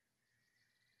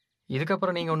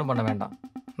 இதுக்கப்புறம் நீங்க ஒன்றும் பண்ண வேண்டாம்,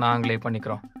 நாங்களே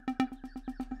பண்ணிக்கிறோம்.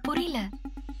 புரியல.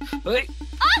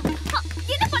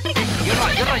 என்ன பண்றீங்க?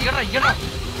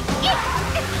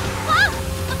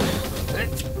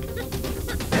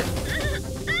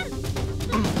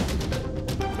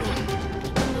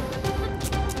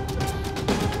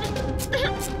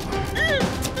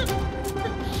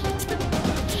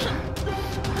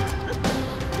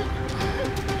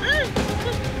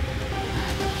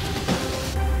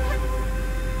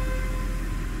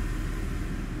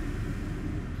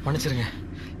 மன்னிச்சிருங்க,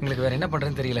 எங்களுக்கு வேற என்ன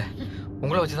பண்றதுன்னு தெரியல.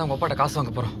 உங்களை வச்சுதான் உங்க அப்பாட்ட காசு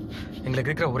வாங்க போறோம். எங்களுக்கு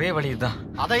இருக்கிற ஒரே வழி இதுதான்.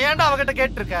 அதை ஏன்டா அவகிட்ட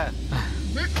கேட்டிருக்க?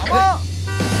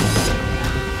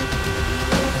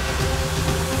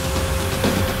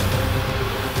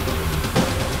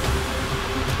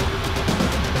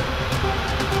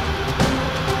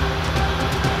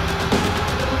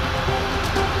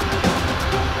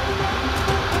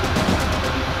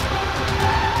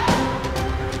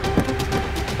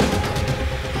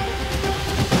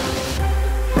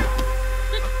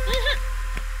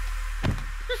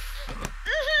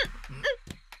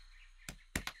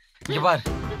 பார்,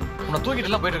 உன்னை தூக்கிட்டு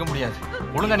எல்லாம் போயிட்டு இருக்க முடியாது.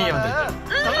 ஒழுங்கா நீயே வந்து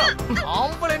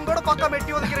ஆம்பளைன் கூட பக்கம்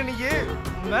வெட்டி ஒதுக்கிற நீ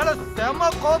மேல செம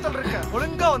கோத்தல் இருக்க.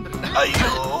 ஒழுங்கா வந்துரு. ஐயோ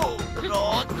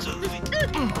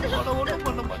ஒண்ணும்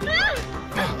பண்ண மாட்டேன்.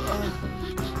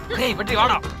 டேய் வெட்டி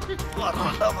வாடா.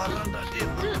 வரண்டா வரண்டா.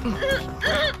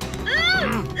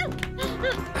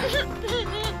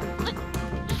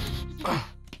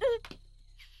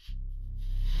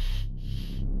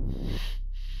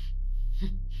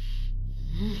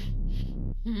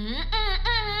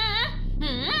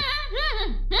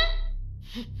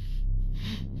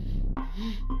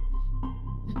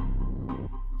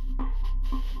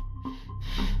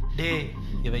 டேய்,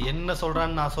 இவ என்ன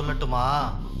சொல்றான்னு நான் சொல்லட்டுமா?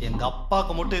 எங்க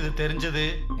அப்பாக்கு மட்டும் இது தெரிஞ்சது,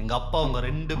 எங்க அப்பா உங்க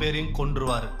 2 பேரையும்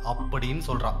கொன்றுவாரு அப்படின்னு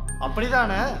சொல்றான்.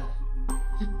 அப்படிதானே?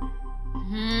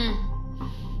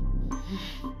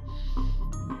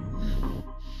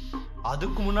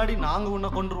 அதுக்கு முன்னாடி நாங்க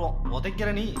உன்னை கொன்றுவோம்.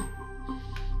 உதைக்கிற நீ.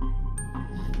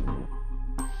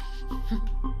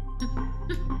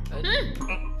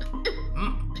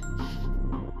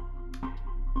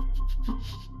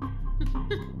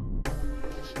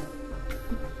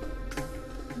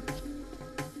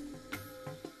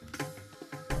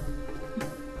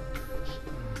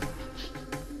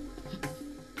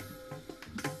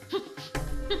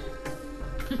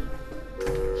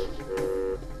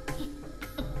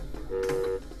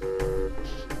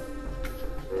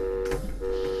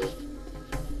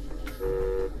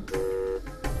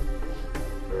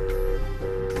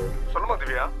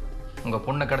 உங்க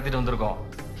பொண்ணை கடத்திட்டு வந்திருக்கோம்.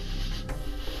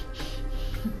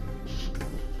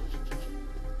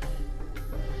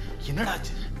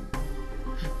 என்னடாச்சு?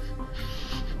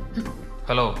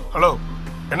 ஹலோ ஹலோ,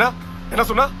 என்ன என்ன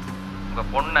சொன்னா? உங்க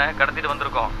பொண்ணை கடத்திட்டு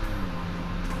வந்திருக்கோம்.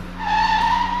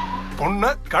 பொண்ணை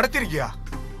கடத்திருக்கியா?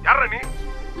 யாரா நீ?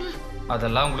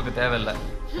 அதெல்லாம் உங்களுக்கு தேவையில்லை.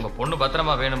 உங்க பொண்ணு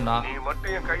பத்திரமா வேணும்னா நீ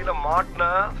மட்டும் என் கையில மாட்டின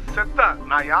செத்த.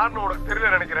 நான் யாருன்னு உனக்கு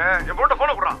தெரியல நினைக்கிறேன். என் பொண்ணை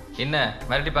போன கூடா. என்ன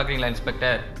மிரட்டி பாக்குறீங்களா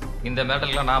இன்ஸ்பெக்டர்? இந்த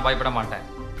மிரட்டலுக்குலாம் நான் பயப்பட மாட்டேன்.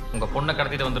 உங்க பொண்ணை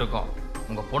கடத்திட்டு வந்திருக்கோம்.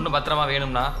 உங்க பொண்ணு பத்திரமா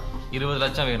வேணும்னா 20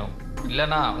 லட்சம் வேணும்.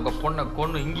 இல்லைன்னா உங்க பொண்ணை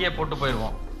கொன்னு இங்கேயே போட்டு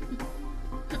போயிடுவோம்.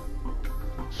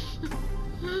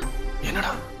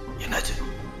 என்னடா என்னாச்சு?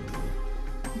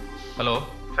 ஹலோ.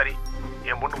 சரி,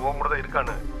 என் பொண்ணு ஓ தான்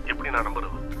இருக்கான்னு எப்படி நான்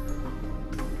நம்புறது?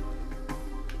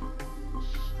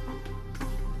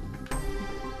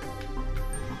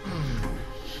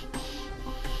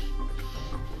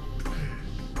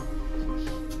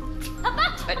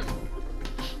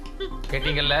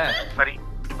 கேட்டீங்கல்ல? சரி,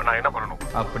 இப்ப நான் என்ன பண்ணணும்?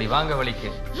 அப்படி வாங்க வழிக்கு.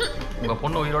 உங்க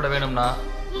பொண்ணு உயிரோட வேணும்னா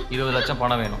 20 லட்சம்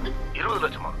பணம் வேணும். 20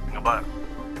 லட்சமா? இங்க பார்,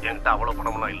 என்கிட்ட அவ்வளவு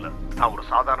பணம்லாம் இல்ல. நான் ஒரு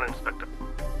சாதாரண இன்ஸ்பெக்டர்.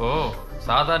 ஓ,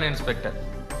 சாதாரண இன்ஸ்பெக்டர்.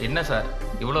 என்ன சார்,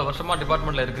 இவ்வளவு வருஷமா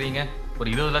டிபார்ட்மெண்ட்ல இருக்கிறீங்க, ஒரு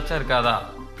 20 லட்சம் இருக்காதா?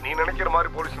 நீ நினைக்கிற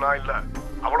மாதிரி போலீஸ் நான் இல்ல.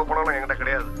 அவ்வளவு பணம்லாம் என்கிட்ட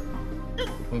கிடையாது.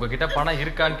 உங்ககிட்ட பணம்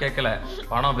இருக்கான்னு கேட்கல,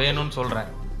 பணம் வேணும்னு சொல்றேன்.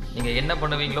 நீங்க என்ன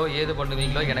பண்ணுவீங்களோ ஏது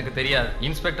பண்ணுவீங்களோ எனக்கு தெரியாது.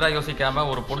 இன்ஸ்பெக்டரா யோசிக்காம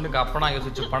ஒரு பொண்ணுக்கு அப்பனா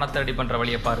யோசிச்சு பணத்தை ரெடி பண்ற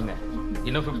வழியை பாருங்க.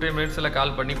 இன்னும் 15 மினிட்ஸ்ல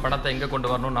கால் பண்ணி பணத்தை எங்க கொண்டு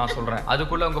வரணும்னு நான் சொல்றேன்.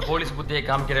 அதுக்குள்ள உங்க போலீஸ் புத்தியை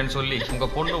காமிக்கிறேன்னு சொல்லி உங்க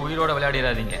பொண்ணு உயிரோட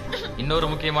விளையாடிடாதீங்க. இன்னொரு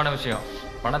முக்கியமான விஷயம்,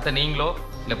 பணத்தை நீங்களோ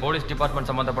இல்ல போலீஸ்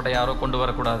டிபார்ட்மெண்ட் சம்பந்தப்பட்ட யாரோ கொண்டு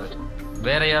வரக்கூடாது.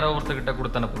 வேற யாரோ ஒருத்தர்கிட்ட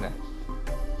கொடுத்து அனுப்புங்க.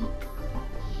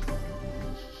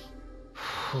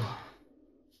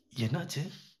 என்னாச்சு?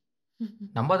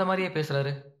 நம்பாத மாதிரியே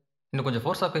பேசுறாரு. இன்னும் கொஞ்சம்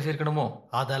ஃபோர்ஸா பேசியிருக்கணுமோ?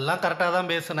 அதெல்லாம் கரெக்டா தான்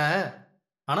பேசுனேன்.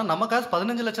 ஆனா நம்ம காசு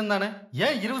 15 லட்சம் தானே,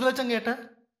 ஏன் 20 லட்சம் கேட்ட?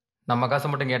 நம்ம காசை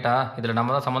மட்டும் கேட்டா இதுல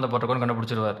நம்ம தான் சம்மந்தப்பட்டிருக்கோன்னு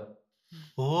கண்டுபிடிச்சிருவார்.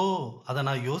 ஓ, அத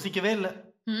நான் யோசிக்கவே இல்லை.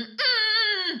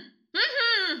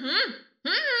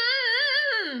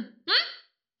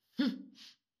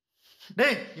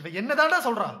 டேய், இவ என்னதான்டா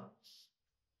சொல்றா?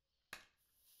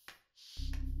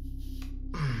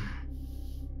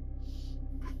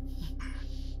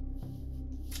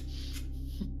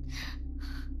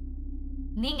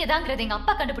 நீங்க தாங்கிறது எங்க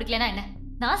அப்பா கண்டுபிடிக்கலனா என்ன?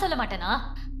 நான் சொல்ல மாட்டேனா?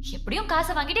 எப்படியும்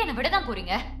காசை வாங்கிட்டு என்ன விடதான்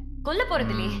போறீங்க, கொல்ல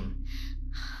போறது இல்லையே.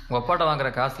 உங்க அப்பாட்ட வாங்குற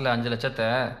காசுல 5 லட்சத்தை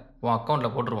உன் அக்கௌண்ட்ல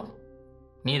போட்டுருவோம்.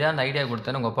 நீ தான் அந்த ஐடியா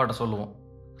கொடுத்தேன்னு உங்க அப்பாட்ட சொல்லுவோம்.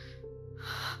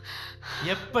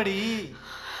 எப்படி?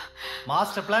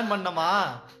 மாஸ்டர் பிளான் பண்ணமா?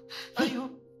 ஐயோ,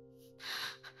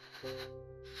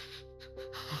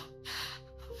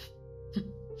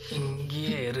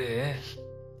 இங்கே இரு,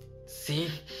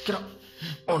 சீக்கிரம்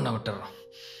ஒன்ன விட்டுறோம்.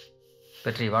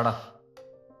 வெற்றி வாடா.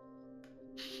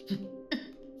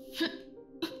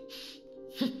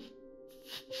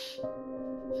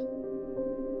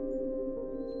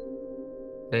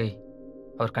 டேய்,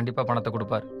 அவர் கண்டிப்பா பணத்தை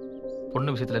கொடுப்பார்.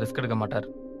 பொண்ணு விஷயத்துல ரிஸ்க் எடுக்க மாட்டார்.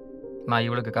 நான்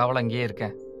இவளுக்கு காவலா இங்கேயே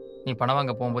இருக்கேன். நீ பணம்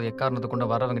வாங்க போகும்போது எக்காரணத்தை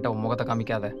கொண்டு வரவங்கிட்ட உன் முகத்தை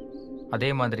காமிக்காத. அதே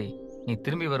மாதிரி நீ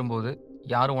திரும்பி வரும்போது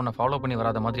யாரும் உன்னை ஃபாலோ பண்ணி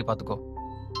வராத மாதிரி பார்த்துக்கோ.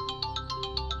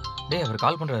 டேய், அவர்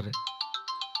கால் பண்றாரு.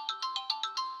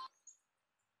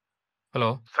 ஹலோ.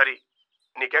 சரி,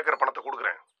 நீ கேட்குற பணத்தை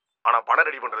கொடுக்குறேன். ஆனா பணம்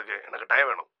ரெடி பண்றதுக்கு எனக்கு டைம்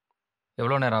வேணும்.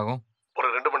 எவ்வளோ நேரம் ஆகும்? ஒரு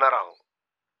 2 மணி நேரம் ஆகும்.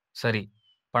 சரி,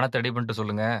 பணத்தை ரெடி பண்ணிட்டு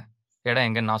சொல்லுங்க. இடம்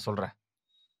எங்கன்னு நான் சொல்றேன்.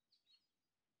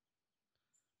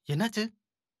 என்னாச்சு?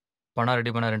 பணம்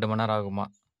ரெடி பண்ண 2 மணி நேரம் ஆகுமா?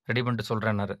 ரெடி பண்ணிட்டு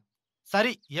சொல்றேன்னாரு.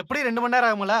 சரி, எப்படி 2 மணி நேரம்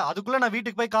ஆகும்ல? அதுக்குள்ள நான்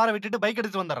வீட்டுக்கு போய் காரை விட்டுட்டு பைக்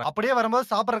எடுத்து வந்துடுறேன். அப்படியே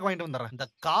வரும்போது சாப்பிட்றதுக்கு வாங்கிட்டு வந்துடுறேன். இந்த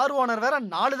கார் ஓனர் வேற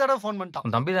 4 தடவை ஃபோன் பண்ணிட்டான்.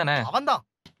 உன் தம்பி தானே? அவன் தான்.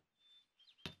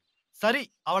 சரி,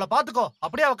 அவளை பாத்துக்கோ.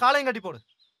 அப்படியே அவ காலையும் கட்டி போடு.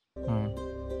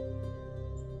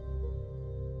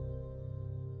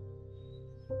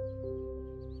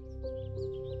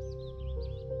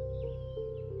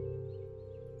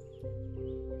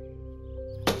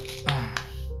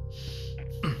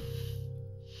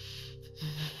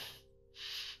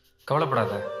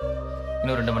 கவலைப்படாத,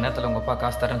 இன்னும் 2 மணி நேரத்தில் உங்கள் அப்பா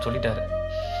காசு தரேன்னு சொல்லிட்டாரு.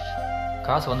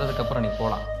 காசு வந்ததுக்கப்புறம் நீ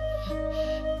போகலாம்.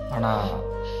 ஆனால்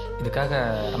இதுக்காக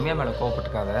ரம்யா மேலே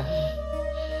கோவப்பட்டுக்காத.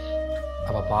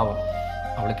 அவள் பாவம்,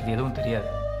 அவளுக்கு இது எதுவும் தெரியாது.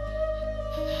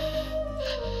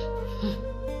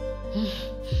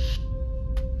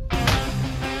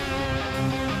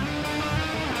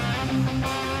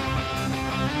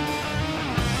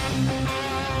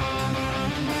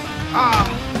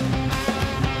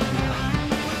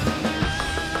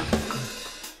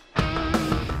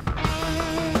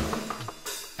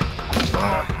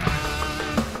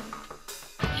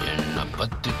 என்னை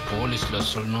பத்தி போலீஸ்ல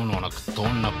சொல்லணும்னு உனக்கு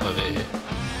தோணுனப்பவே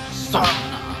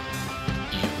சொன்னா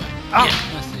இவன்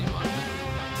என்ன செய்வாங்க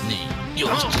நீ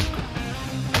யோசிச்சிருக்க.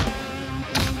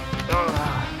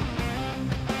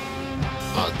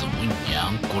 அதுவும்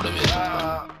என் கூடவே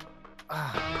இருப்பான்.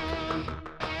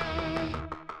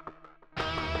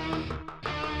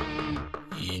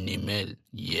 இனிமேல்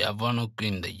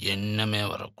எவனுக்கும் இந்த எண்ணமே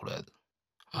வரக்கூடாது.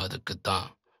 அதுக்கு தான்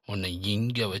உன்னை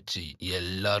இங்க வச்சு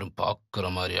எல்லாரும் பார்க்குற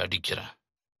மாதிரி அடிக்கிறேன்.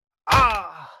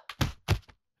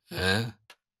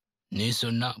 நீ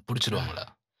சொன்னா பிடிச்சிருவாங்களா?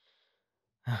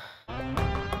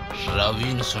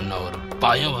 ரவின்னு சொன்ன ஒரு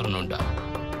பயம் வரணும்டா,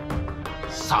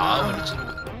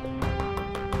 சாவடிச்சிருவேன்.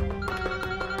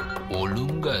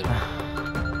 ஒழுங்கா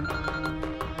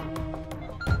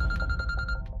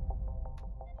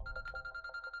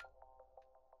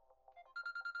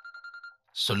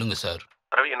சொல்லுங்க சார்.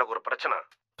 ரவி, எனக்கு ஒரு பிரச்சனை.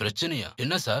 பிரச்சனையா?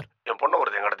 என்ன சார்? என் பொண்ணை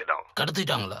ஒருத்தன் கடத்திட்டான்.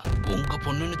 கடத்திட்டாங்களா? உங்க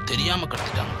பொண்ணுன்னு தெரியாம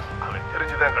கடத்திட்டாங்களா? அவன்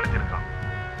தெரிஞ்சுதான் கடத்திருக்கான்.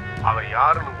 அவன்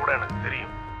யாருன்னு கூட எனக்கு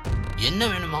தெரியும். என்ன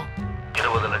வேணுமா?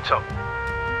 20 லட்சம்.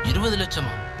 20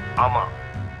 லட்சமா? ஆமா.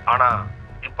 ஆனா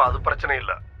இப்ப அது பிரச்சனை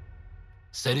இல்ல.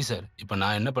 சரி சார், இப்ப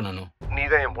நான் என்ன பண்ணணும்?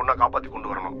 நீதான் என் பொண்ணை காப்பாத்தி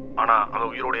கொண்டு வரணும். ஆனா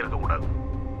அவன் உயிரோட இருக்க கூடாது.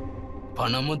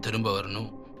 பணமும் திரும்ப வரணும்,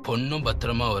 பொண்ணும்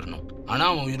பத்திரமா வரணும். ஆனா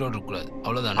அவன் உயிரோடு இருக்கக்கூடாது,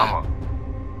 அவ்வளவுதானா?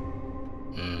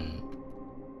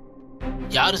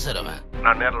 யாரு சார் அவன்?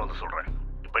 நான் நேரில் வந்து சொல்றேன்.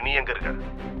 இப்ப நீ எங்க இருக்க?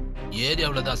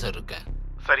 ஏரியாவில் தான் சார் இருக்கேன்.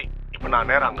 சரி, இப்ப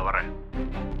நான் நேரா அங்க வரேன்.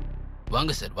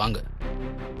 வாங்க சார், வாங்க.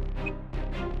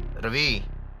 ரவி,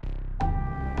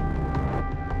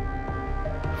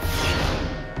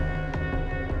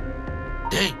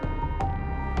 டேய்,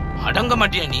 அடங்க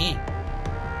மாட்டியா நீ?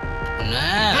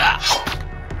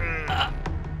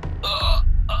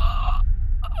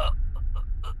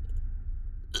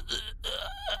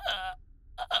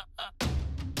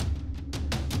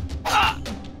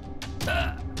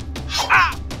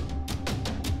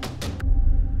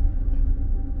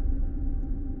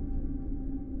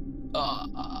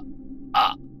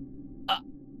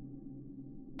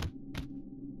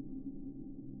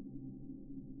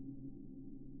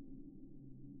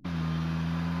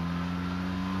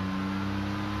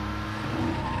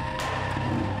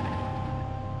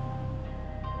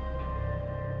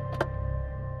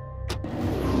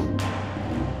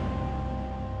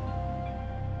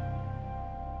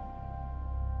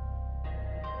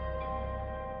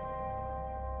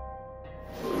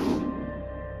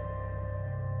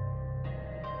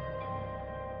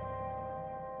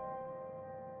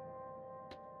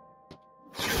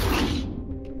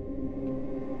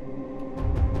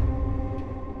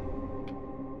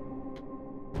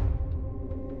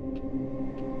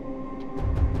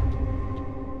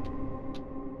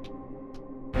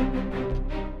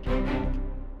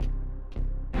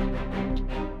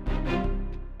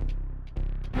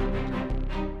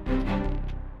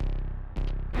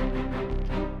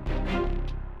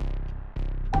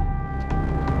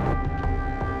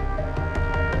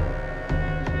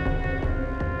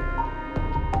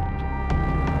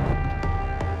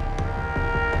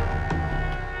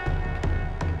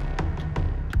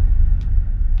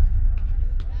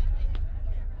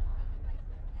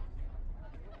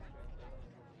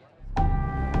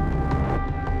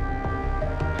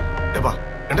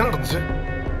 என்ன நடந்துச்சு?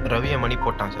 ரவியை மணி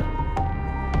போட்டான் சார்.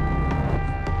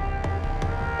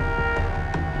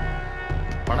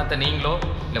 பணத்தை நீங்களோ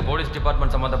இல்லை போலீஸ்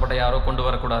டிபார்ட்மெண்ட் சம்மந்தப்பட்ட யாரோ கொண்டு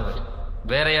வரக்கூடாது.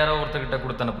 வேற யாரோ ஒருத்தர்கிட்ட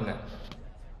கொடுத்து அனுப்புங்க.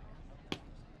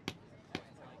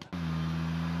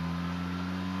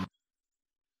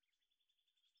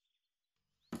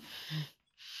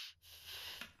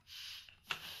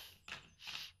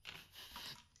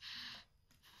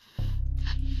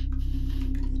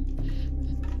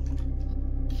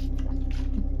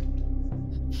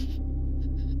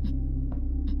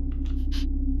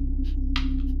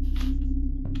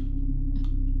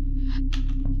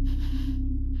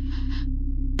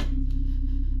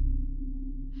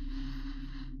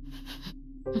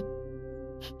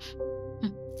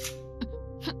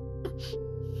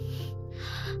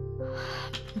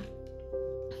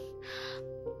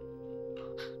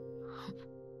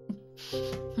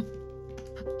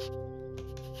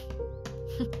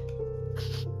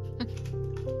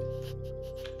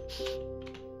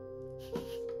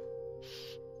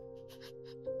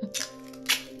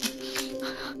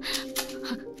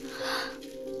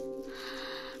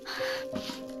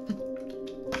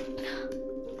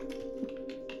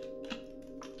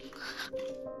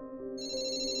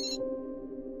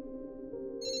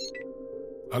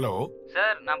 ஹலோ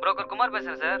சார், நான் புரோக்கர் குமார்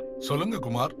பேசுறேன் சார். சொல்லுங்க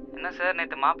குமார். என்ன சார்,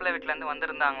 நேற்று மாப்பிள்ளை வீட்டுல இருந்து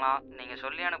வந்திருந்தாங்களாம். நீங்க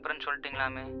சொல்லி அனுப்புறேன்னு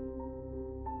சொல்லிட்டீங்களாமே.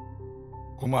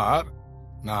 குமார்,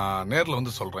 நான் நேர்ல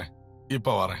வந்து சொல்றேன்.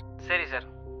 இப்ப வரேன். சரி சார்.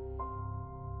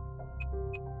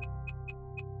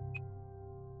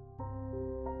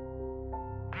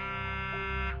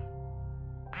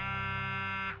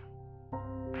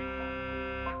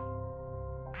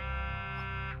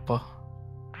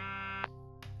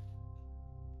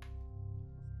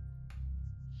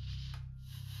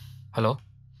 ஹலோ,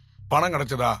 பணம்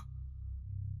கிடைச்சதா?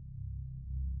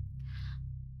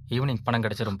 ஈவினிங் பணம்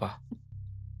கிடைச்சிரும்பா.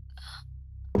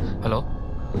 ஹலோ,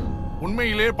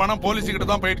 உண்மையிலே பணம் போலீஸுக்கிட்ட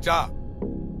தான் போயிடுச்சா?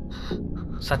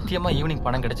 சத்தியமா ஈவினிங்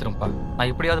பணம் கிடைச்சிரும்பா.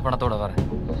 நான் எப்படியாவது பணத்தோட வரேன்.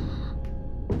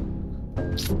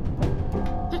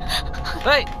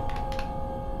 ஏய்,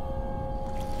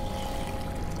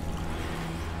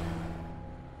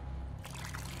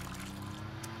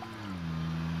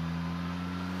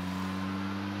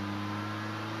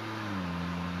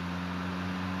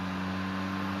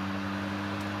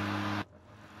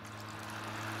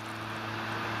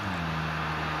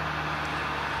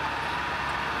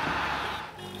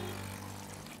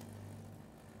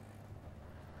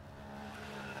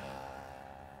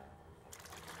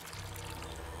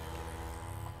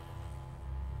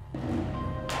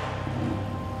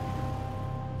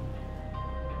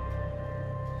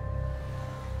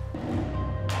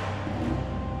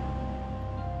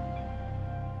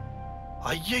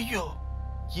 ஐயோ,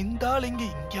 இந்த ஆள்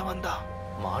இங்க வந்தா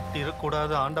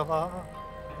மாட்டிடக்கூடாது ஆண்டவா.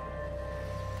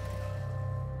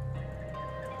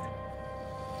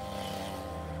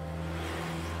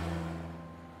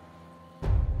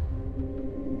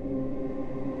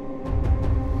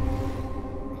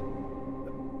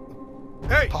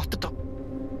 பார்த்துட்டோம்.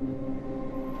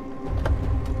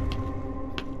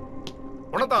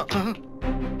 உனதான்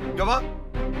இங்க வா.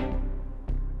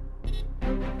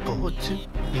 போச்சு,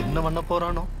 என்ன பண்ண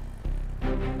போறானோ?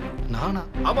 நானா?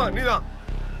 ஆமா, நீதான்.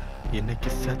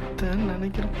 இன்னைக்கு செத்தன்னு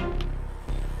நினைக்கிறேன்.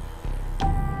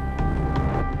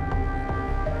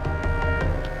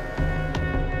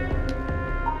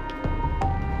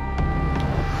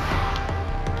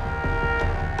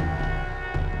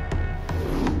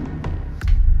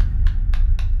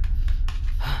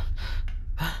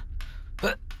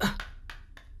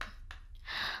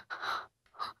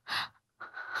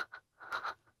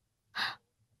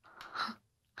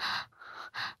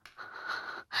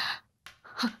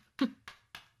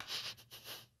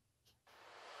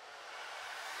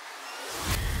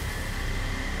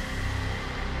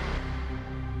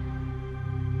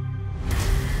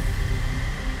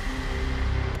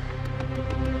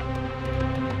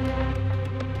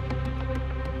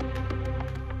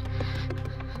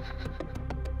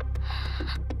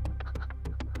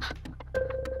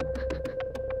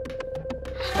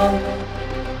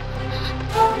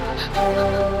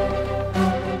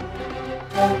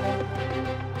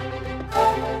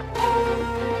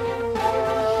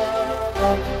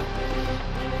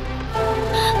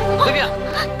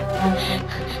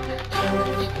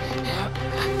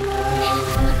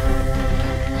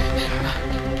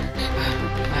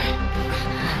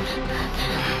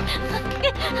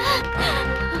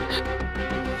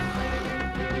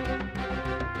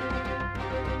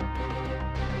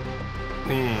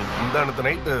 நீ முந்தானத்து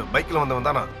நைட்டு பைக்ல வந்தவன்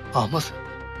தானா? ஆமா சார்.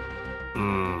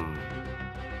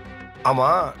 ஆமா,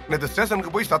 நேத்து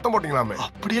ஸ்டேஷனுக்கு போய் சத்தம் போட்டீங்களாமே?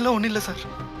 அப்படியெல்லாம் ஒண்ணும் இல்ல சார்.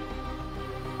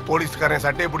 போலீஸ்காரன்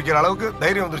சட்டையை பிடிக்கிற அளவுக்கு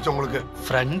தைரியம் வந்துருச்சு உங்களுக்கு?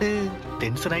 ஃப்ரெண்டு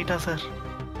டென்ஷன் ஆயிட்டா சார்.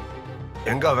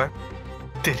 எங்க அவன்?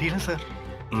 தெரியல சார்.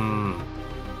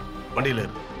 வண்டியில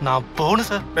இரு. நான் போகணும்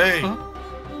சார். டேய்,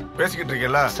 பேசிக்கிட்டு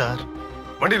இருக்கேல்ல சார்,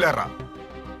 வண்டியில ஏறா.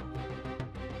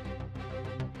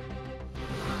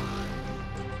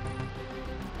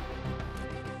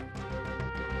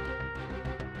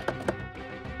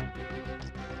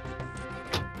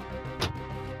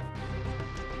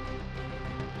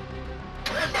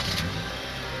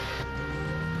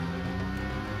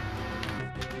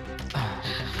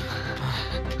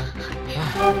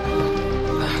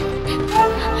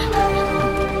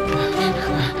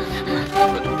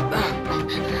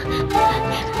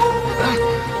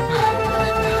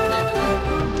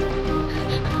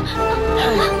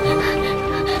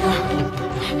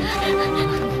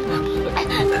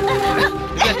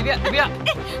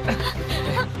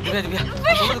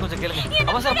 கொஞ்சம் கேளுங்க,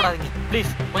 அவசரப்படாதீங்க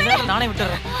ப்ளீஸ். கொஞ்ச நேரம் நானே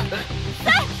விட்டுறேன்.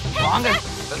 வாங்க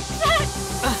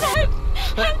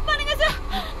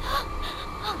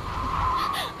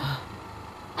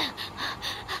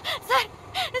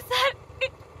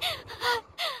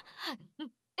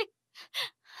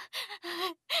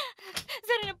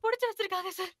சார், என்ன புடிச்சு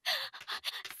வச்சிருக்காங்க சார்.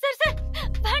 சார் சார்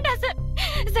வேண்டாம் சார்.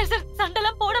 சார் சார்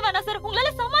சண்டெல்லாம் போட வேணாம் சார்.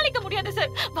 உங்களால சமாளிக்க முடியாது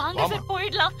சார். வாங்க சார்,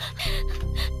 போயிடலாம்.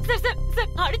 Sir sir sir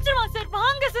அடிச்சிருவான் sir.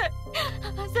 வாங்க சார்.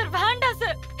 சார் வேண்டாம்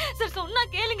சார். சார் சொன்னா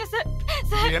கேளுங்க சார்.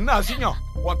 சார் என்ன அசிங்கம்?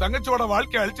 உன் தங்கச்சியோட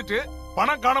வாழ்க்கைய அழிச்சிட்டு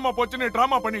பணம் காணாம போச்சுன்னு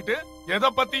டிராமா பண்ணிட்டு எதை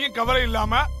பத்தியும் கவலை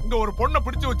இல்லாம இங்க ஒரு பொண்ணை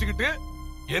பிடிச்சு வச்சுக்கிட்டு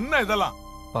என்ன இதெல்லாம்?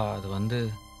 அது வந்து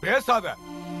பேசாத.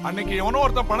 அன்னைக்கு எவனோ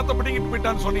ஒருத்தன் பணத்தை பிடிங்கிட்டு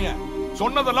போயிட்டான்னு சொன்னீங்க.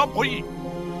 சொன்னதெல்லாம் பொய்.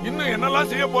 இன்னும் என்னெல்லாம்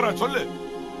செய்ய போற சொல்லு.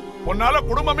 உன்னால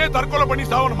குடும்பமே தற்கொலை பண்ணி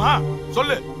சாவணுமா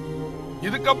சொல்லு.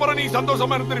 இதுக்கப்புறம் நீ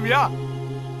சந்தோஷமா இருந்துருவியா?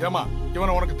 ஏமா,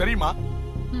 இவனை உனக்கு தெரியுமா?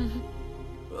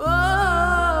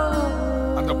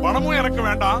 அந்த பணமும் எனக்கு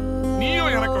வேண்டாம்,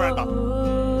 நீயும் எனக்கு வேண்டாம்.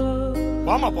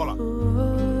 வாமா போலாம்.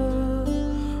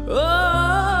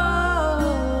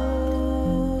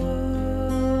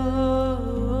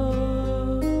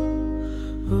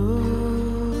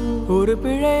 ஒரு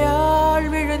பிழையால்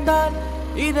விழுந்தால்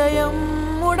இதயம்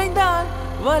உடைந்தால்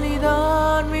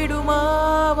வலிதான் விடுமா,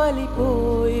 வலி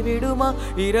போய் விடுமா?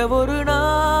 இரவொரு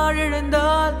நாள்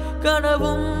எழுந்தால்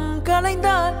கனவும்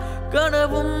கலைந்தால்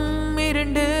கனவும்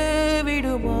இருண்டு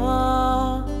விடுமா?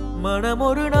 மனம்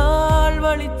ஒரு நாள்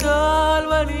வலித்தால்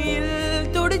வலியில்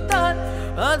துடித்தால்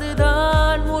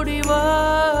அதுதான் முடிவா,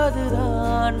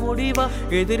 அதுதான் முடிவா?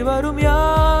 எதிர்வரும்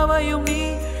யாவையும் நீ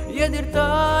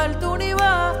எதிர்த்தால்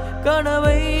துணிவா,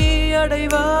 கனவை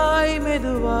அடைவாய்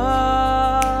மெதுவா?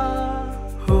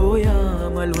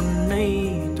 ஓயாமல் உன்னை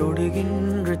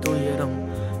தொடுகின்ற துயரம்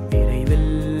விரைவில்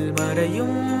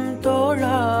மறையும்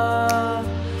தோழா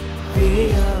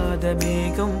பேயாத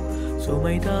மேகம்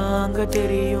சுமை தாங்க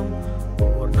தெரியும்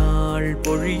ஓர் நாள்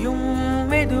பொழியும்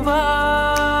மெதுவா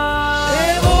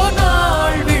ஓர்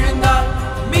நாள் விழுந்தால்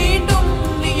மீண்டும்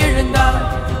நீ எழுந்தால்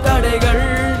தடைகள்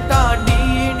தாண்டி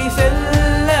நீ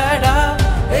செல்லடா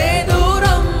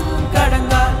தூரம்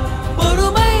கடந்தால்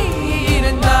பொறுமை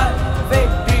இருந்தால்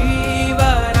வெற்றி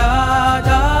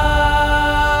வராதா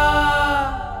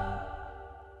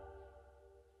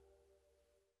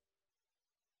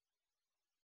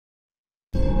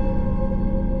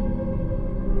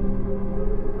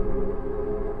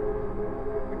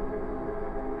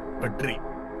வெற்றி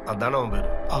அதானே அவன் பேரு.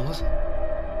 ஆமா சார்.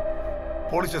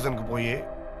 போலீஸ் ஸ்டேஷனுக்கு போய்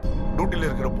டியூட்டில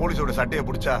இருக்கிற போலீஸோட சட்டையை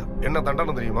பிடிச்சா என்ன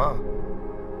தண்டனை தெரியுமா?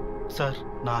 சார்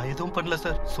நான் எதுவும் பண்ணல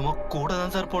சார், சும்மா கூட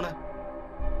தான் சார் போனேன்.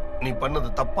 நீ பண்ணது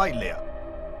தப்பா இல்லையா?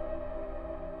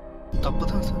 தப்பு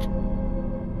தான் சார்.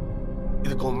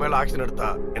 இதுக்கு உன் மேல ஆக்ஷன் எடுத்தா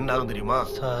என்ன ஆகும் தெரியுமா?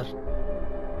 சார்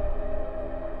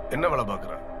என்ன வேலை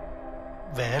பாக்குற?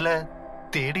 வேலை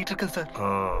தேடிட்டு இருக்கேன் சார்.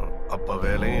 அப்ப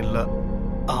வேலையும் இல்ல.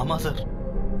 ஆமா சார்.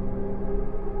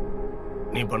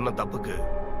 நீ பண்ண தப்புக்கு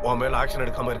உன் மேல ஆக்ஷன்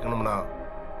எடுக்காம இருக்கணும்னா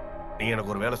நீ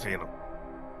எனக்கு ஒரு வேலை செய்யணும்.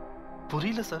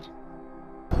 புரியல சார்.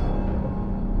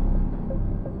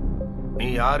 நீ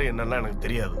யாரு என்னெல்லாம் எனக்கு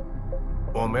தெரியாது.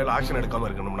 உன் மேல ஆக்ஷன் எடுக்காம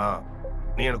இருக்கணும்னா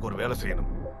நீ எனக்கு ஒரு வேலை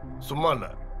செய்யணும். சும்மா இல்ல,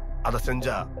 அதை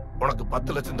செஞ்சா உனக்கு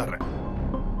 10 லட்சம் தர்றேன்.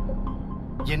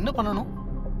 என்ன பண்ணணும்?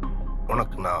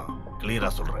 உனக்கு நான்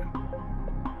கிளியரா சொல்றேன்.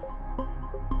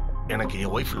 எனக்கு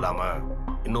என் ஒய்ஃப் இல்லாம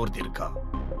இன்னொருத்தி இருக்கா.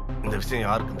 இந்த விஷயம்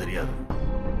யாருக்கும் தெரியாது.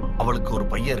 அவளுக்கு ஒரு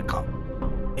பையன் இருக்கான்.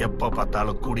 எப்ப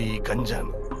பார்த்தாலும் குடி கஞ்சான்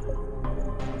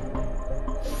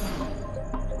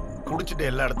குடிச்சிட்டு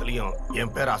எல்லா இடத்துலயும்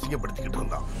என் பேரை அசிங்கப்படுத்திக்கிட்டு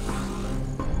இருந்தான்.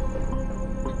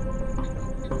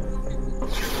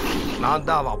 நான்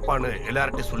தான் அவன் அப்பான்னு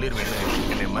எல்லார்ட்டையும் சொல்லிருவேன்னு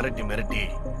என்னை மிரட்டி மிரட்டி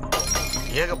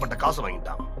ஏகப்பட்ட காசு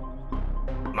வாங்கிட்டான்.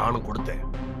 நானும் கொடுத்தேன்.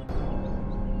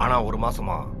 ஆனா ஒரு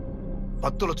மாசமா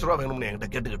 10 லட்ச ரூபா வேணும்னு என்கிட்ட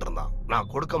கேட்டுக்கிட்டு இருந்தான். நான்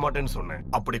கொடுக்க மாட்டேன்னு சொன்னேன்.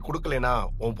 அப்படி கொடுக்கலனா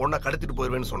உன் பொண்ணை கடத்திட்டு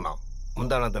போயிருவேன்னு சொன்னான்.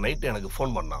 முந்தானத்த நைட்டு எனக்கு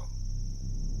ஃபோன் பண்ணான்.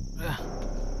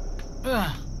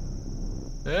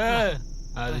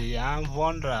 அது ஏன்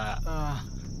போன்றா?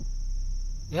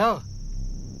 யோ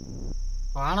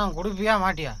பணம் கொடுப்பியா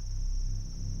மாட்டியா?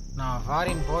 நான்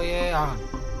ஃபாரின் போயே ஆகணும்.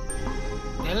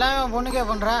 எல்லாமே பொண்ணுக்கே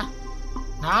பண்ற.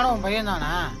 நானும் உன் பையன்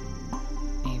தானே.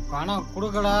 நீ பணம்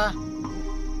கொடுக்கல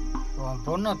உன்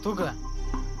பொண்ணை தூக்குவேன்.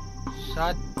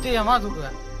 சத்தியமா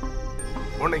தூக்குவேன்.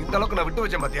 உன்னை இந்த அளவுக்கு நான் விட்டு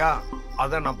வச்சேன் பாத்தியா?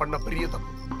 அதான் நான் பண்ண பெரிய தப்பு.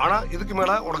 ஆனா இதுக்கு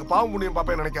மேல உனக்கு பாவம் முடியும்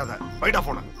பாப்பேன் நினைக்காத. வைட்டா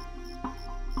போன.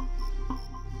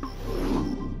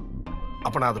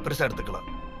 அப்ப நான் அதை பெருசா எடுத்துக்கல.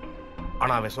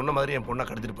 ஆனா அவன் சொன்ன மாதிரி என் பொண்ணை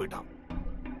கடத்திட்டு போயிட்டான்.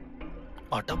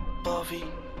 அடப்பாவி,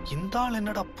 இந்த ஆள்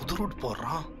என்னடா புது ரூட்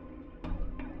போடுறான்?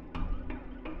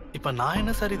 இப்ப நான்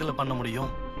என்ன சார் இதுல பண்ண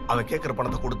முடியும்? அவன் கேட்கிற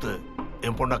பணத்தை கொடுத்து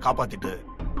என் பொண்ணை காப்பாத்திட்டு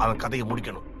அவன் கதையை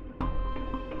முடிக்கணும்.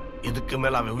 இதுக்கு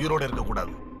மேல அவன் உயிரோட இருக்க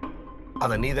கூடாது.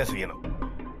 அதை நீதான் செய்யணும்.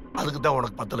 அதுக்கு தான்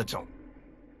உனக்கு 10 லட்சம்.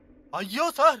 ஐயோ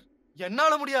சார்,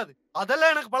 என்னால முடியாது.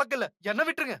 அதெல்லாம் எனக்கு பழக்கம் இல்ல. என்ன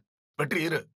விட்டுருங்க. வெற்றி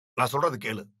இரு, நான் சொல்றது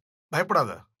கேளு.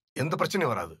 பயப்படாத, எந்த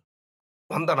பிரச்சனையும் வராது.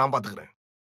 வந்தா நான் பாத்துக்கிறேன்.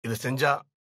 இதை செஞ்சா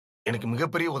எனக்கு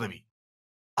மிகப்பெரிய உதவி.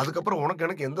 அதுக்கப்புறம் உனக்கு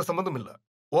எனக்கு எந்த சம்பந்தம் இல்ல.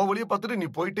 ஓ வழியை பார்த்துட்டு நீ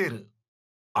போயிட்டே இரு.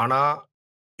 ஆனா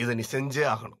இதை நீ செஞ்சே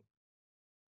ஆகணும்.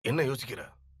 என்ன யோசிக்கிற?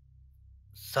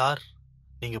 சார்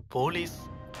நீங்க போலீஸ்,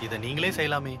 இதை நீங்களே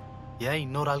செய்யலாமே. ஏன்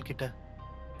இன்னொரு ஆள் கிட்ட?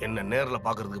 என்ன நேர்ல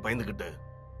பாக்குறதுக்கு பயந்துகிட்டு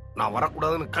நான்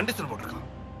வரக்கூடாதுன்னு கண்டிஷன் போட்டிருக்கான்.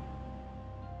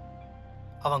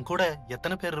 அவன் கூட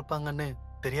எத்தனை பேர் இருப்பாங்கன்னு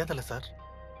தெரியாதல்ல சார்?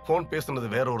 போன் பேசுனது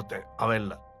வேற ஒருத்தன், அவன்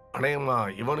இல்ல. அநேகமா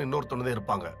இவனு இன்னொருத்தனதே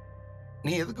இருப்பாங்க.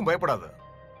 நீ எதுக்கும் பயப்படாத.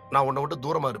 நான் உன்னை விட்டு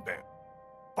தூரமா இருப்பேன்.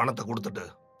 பணத்தை கொடுத்துட்டு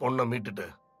பொண்ணை மீட்டுட்டு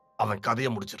அவன்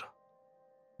கதையை முடிச்சிரு.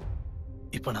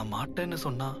 இப்ப நான் மாட்டேன்னு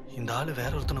சொன்னா இந்த ஆளு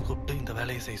வேற ஒருத்தனை கூப்பிட்டு இந்த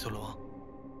வேலையை செய்ய சொல்லுவான்.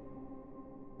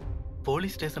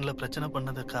 போலீஸ் ஸ்டேஷன்ல பிரச்சனை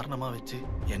பண்ணதை காரணமா வச்சு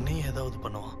என்னையும் ஏதாவது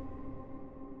பண்ணுவான்.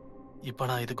 இப்ப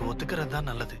நான் இதுக்கு ஒத்துக்கிறது தான்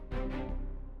நல்லது.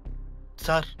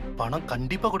 சார் பணம்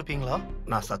கண்டிப்பா கொடுப்பீங்களா?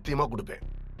 நான் சத்தியமா கொடுப்பேன்.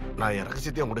 நான் என்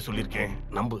ரகசியத்தையும் கூட சொல்லியிருக்கேன்,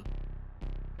 நம்பு.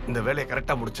 இந்த வேலையை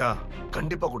கரெக்டா முடிச்சா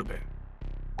கண்டிப்பா கொடுப்பேன்.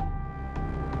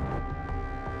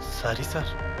 சரி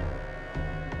சார்.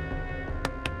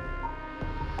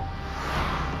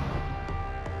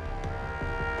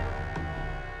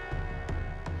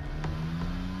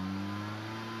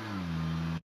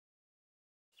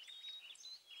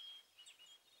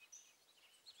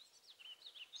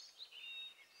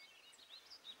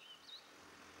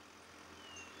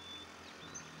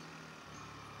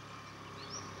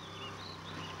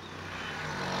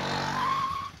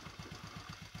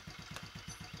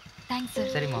 Thanks sir.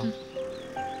 சரிம்மா.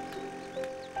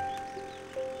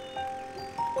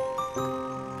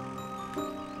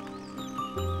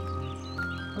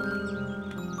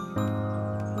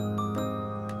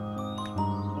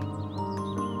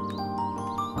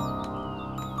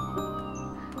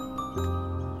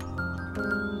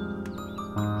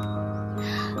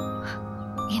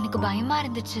 எனக்கு பயமா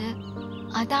இருந்துச்சு,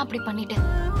 அதான் அப்படி பண்ணிட்டேன்.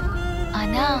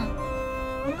 ஆனா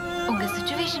உங்க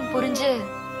சிச்சுவேஷன் புரிஞ்சு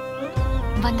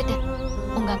வந்துட்டேன்.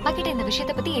 உங்க அப்பா கிட்ட இந்த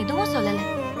விஷயத்தை பத்தி எதுவும் சொல்லல.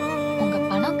 உங்க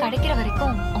பணம் கிடைக்கிற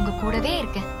வரைக்கும் உங்க கூடவே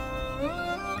இருக்கேன்.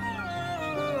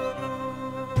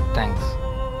 தேங்க்ஸ்.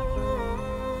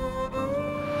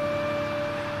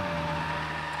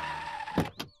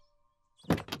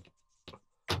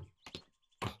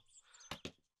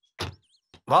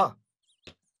 வா.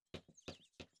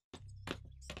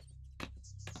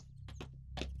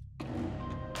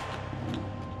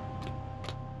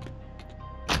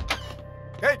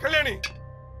 ஏய் கல்யாணி.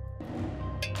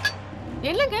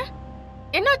 என்னங்க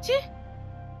என்னாச்சு?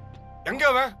 எங்க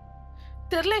அவன்?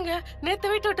 தெரியலங்க.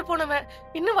 நேத்து வீட்டு விட்டு போனவன்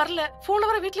இன்னும் வரல. போன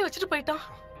வர வீட்லயே வச்சுட்டு போயிட்டான்.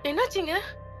 என்னாச்சுங்க?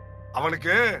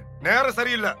 அவனுக்கு நேரம்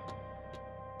சரியில்லை.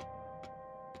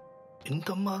 இந்த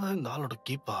அம்மா தான் இந்த ஆளோட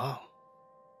கீப்பா?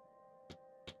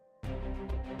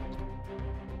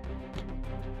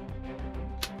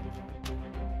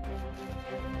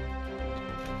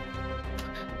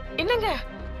 என்னங்க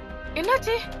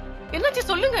என்னாச்சு? என்னாச்சு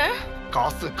சொல்லுங்க.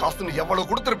 காசு காசுன்னு எவ்வளவு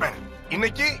கொடுத்திருப்பேன்.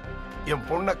 இன்னைக்கு என்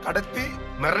பொண்ணை கடத்தி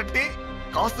மிரட்டி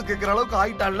காசு கேட்கிற அளவுக்கு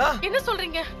ஆயிட்டான்ல. என்ன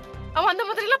சொல்றீங்க? அவன் அந்த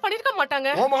மாதிரி எல்லாம் பண்ணிருக்க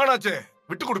மாட்டாங்க. ஓ மகனாச்சே,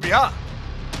 விட்டு கொடுப்பியா?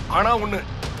 ஆனா ஒண்ணு,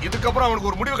 இதுக்கப்புறம்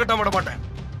அவனுக்கு ஒரு முடிவு கட்ட விட மாட்டேன்.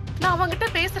 நான் அவன்கிட்ட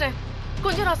பேசுறேன்.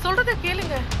 கொஞ்சம் நான் சொல்றத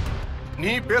கேளுங்க.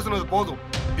 நீ பேசுனது போதும்,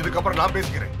 இதுக்கப்புறம் நான்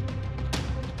பேசிக்கிறேன்.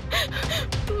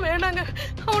 வேணாங்க,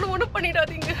 அவனை ஒண்ணும்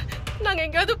பண்ணிடாதீங்க. நாங்க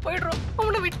எங்கயாவது போயிடுறோம்.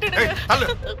 அவனை விட்டுடுங்க.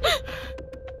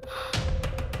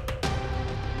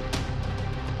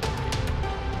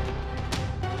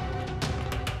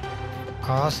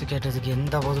 காசு கேட்டதுக்கு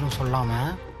எந்த பதிலும் சொல்லாம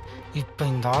இப்ப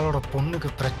இந்த ஆளோட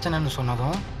பொண்ணுக்கு பிரச்சனைன்னு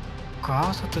சொன்னதும்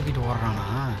காசை தூக்கிட்டு ஓடுறானா?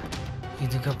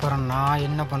 இதுக்கப்புறம் நான்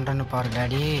என்ன பண்றேன்னு பாரு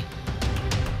டாடி.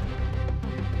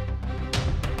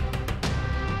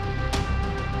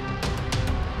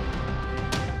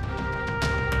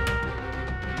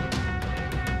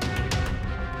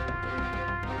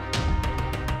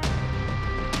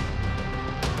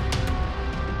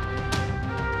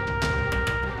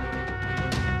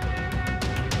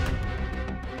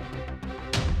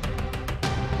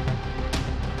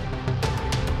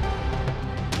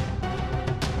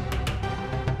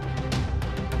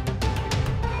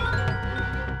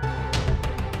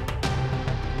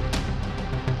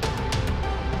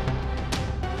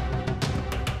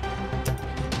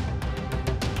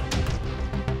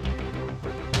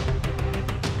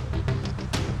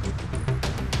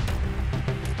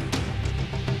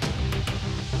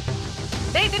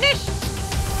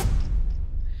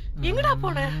 எங்கடா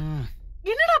போன?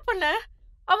 என்னடா பண்ண?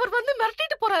 அவர் வந்து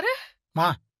மிரட்டிட்டு போறாரு. மா,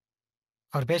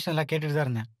 அவர் பேசுனதெல்லாம் கேட்டுட்டு தான்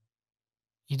இருந்தேன்.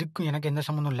 இதுக்கும் எனக்கு எந்த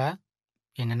சம்மந்தம் இல்ல,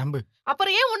 என்ன நம்பு.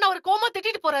 அப்புறம் ஏன் உன்னை அவர் கோமா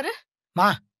திட்டிட்டு போறாரு? மா,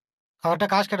 அவர்கிட்ட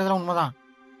காசு கேட்டதெல்லாம் உண்மைதான்.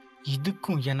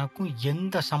 இதுக்கும் எனக்கும்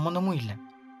எந்த சம்மந்தமும் இல்ல.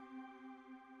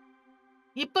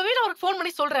 இப்பவே நான் அவருக்கு போன்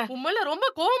பண்ணி சொல்றேன். உண்மையில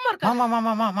ரொம்ப கோவமா இருக்கா.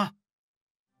 ஆமா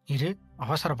இரு,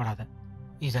 அவசரப்படாத.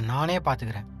 இத நானே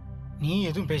பாத்துக்கிறேன். நீ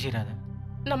எதுவும் பேசிடாத.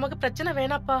 நமக்கு பிரச்சனை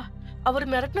வேணாப்பா. அவர்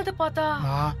மிரட்டினதை பார்த்தா.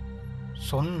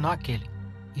 சொன்னா கேளு,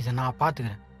 இத நான்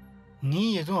பாத்துக்கிறேன். நீ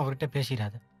எதுவும் அவர்கிட்ட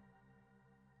பேசிடாத.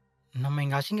 நம்ம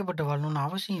இங்க அசிங்கப்பட்டு வாழணும்னு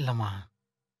அவசியம் இல்லம்மா.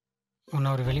 உன்னை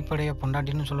ஒரு வெளிப்படைய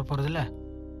பொண்டாட்டின்னு சொல்ல போறதில்ல,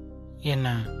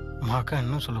 என்ன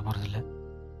மகன்னு சொல்ல போறதில்ல.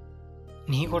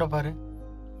 நீ கூட பாரு,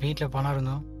 வீட்டுல பணம்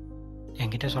இருந்தும்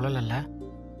என்கிட்ட சொல்லல.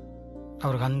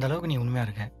 அவருக்கு அந்த அளவுக்கு நீ உண்மையா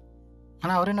இருக்க.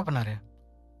 ஆனா அவர் என்ன பண்ணாரு?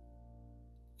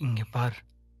 இங்க பார்,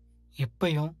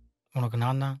 எப்பயும் உனக்கு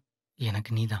நான் தான்,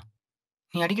 எனக்கு நீ தான்.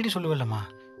 நீ அடிக்கடி சொல்லுவல்லம்மா,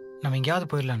 நம்ம எங்கேயாவது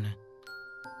போயிடலான்னு.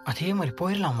 அதே மாதிரி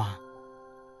போயிடலாமா?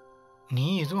 நீ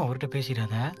எதுவும் அவர்கிட்ட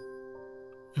பேசிடாத,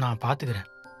 நான் பாத்துக்கிறேன்.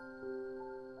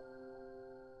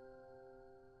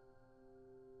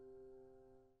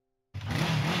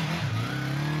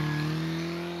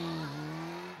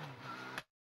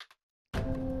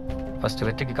 ஃபர்ஸ்ட்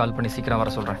வெற்றிக்கு கால் பண்ணி சீக்கிரம்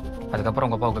வர சொல்றேன். அதுக்கப்புறம்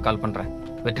உங்க அப்பாவுக்கு கால் பண்றேன்.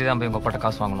 வெற்றி தான் போய் உங்க அப்பாட்ட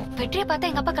காசு வாங்கணும். வெற்றியை பார்த்தா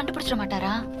எங்க அப்பா கண்டுபிடிச்சிட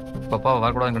மாட்டாரா? உங்க அப்பா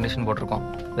வரக்கூடாது கண்டிஷன் போட்டிருக்கோம்.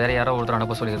 வேற யாரோ ஒருத்தர்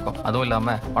அனுப்ப சொல்லியிருக்கோம். அதுவும்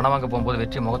இல்லாம பணம் வாங்க போகும்போது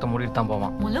வெற்றி முகத்தை மூடிட்டு தான்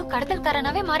போவான். முழு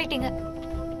கடத்தல்காரனாவே மாறிட்டீங்க.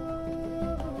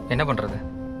 என்ன பண்றது?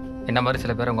 என்ன மாதிரி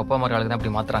சில பேர் உங்க அப்பா மாதிரி ஆளுக்கு தான்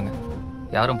இப்படி மாத்துறாங்க.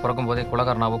 யாரும் பிறக்கும் போதே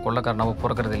கொள்ளக்காரனாவோ கொள்ளக்காரனாவோ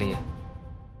பிறக்கிறது இல்லையே.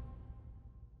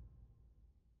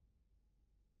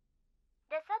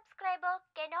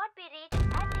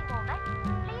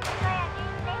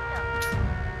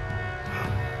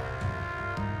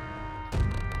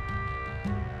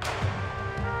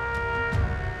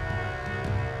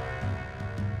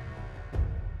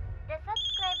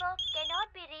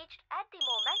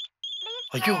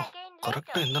 ஐயோ,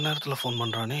 கரெக்டா இந்த நேரத்துல போன்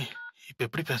பண்றானே. இப்ப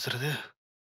எப்படி பேசுறது?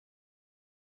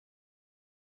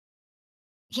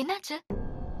 என்னாச்சு?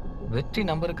 வெற்றி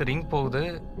நம்பருக்கு ரிங் போகுது,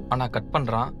 ஆனா கட்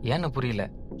பண்றான். ஏன்னு புரியல.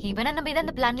 இவனை நம்பி தான்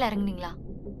இந்த பிளான்ல இறங்குனீங்களா?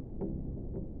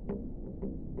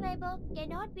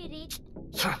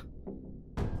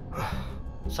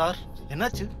 சார்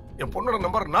என்னாச்சு? என் பொண்ணோட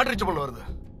நம்பர் நாட் ரீச்சபிள் வருது.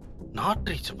 நாட்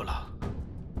ரீச்சபிளா?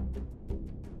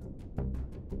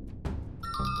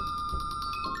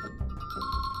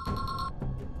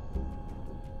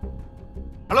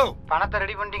 ஹலோ, பணத்தை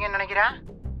ரெடி பண்ணிட்டீங்கன்னு நினைக்கிறேன்.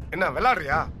 என்ன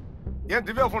விளையாடுறியா? ஏன்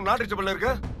திவ்யா போன் நாட் ரீச்சபிள்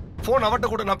இருக்கு? போன் அவட்ட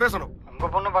கூட நான் பேசணும். உங்க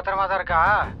பொண்ணு பத்திரமா தான் இருக்கா?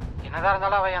 என்னதான்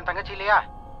இருந்தாலும் அவ என் தங்கச்சி இல்லையா?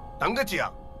 தங்கச்சியா?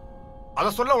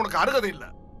 அத சொல்ல உனக்கு அருகதை இல்ல.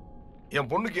 என்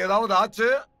பொண்ணுக்கு ஏதாவது ஆச்சு,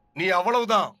 நீ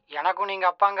அவ்வளவுதான். எனக்கும் நீங்க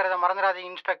அப்பாங்கிறத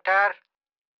மறந்துடாதீங்க இன்ஸ்பெக்டர்.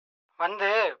 வந்து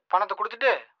பணத்தை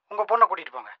கொடுத்துட்டு உங்க பொண்ணை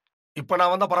கூட்டிட்டு போங்க. இப்ப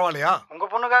நான் வந்தா பரவாயில்லையா? உங்க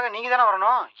பொண்ணுக்காக நீங்க தானே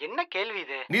வரணும். என்ன கேள்வி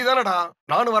இது? நீ தானடா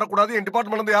நானும் வரக்கூடாது, என்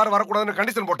டிபார்ட்மெண்ட்ல இருந்து யாரும் வரக்கூடாதுன்னு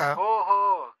கண்டிஷன் போட்டேன். ஓஹோ,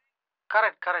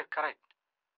 கரெக்ட் கரெக்ட் கரெக்ட்.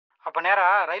 அப்ப நேரா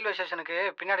ரயில்வே ஸ்டேஷனுக்கு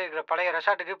பின்னாடி இருக்கிற பழைய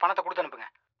ரெசார்ட்டுக்கு பணத்தை கொடுத்து அனுப்புங்க.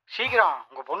 சீக்கிரம்.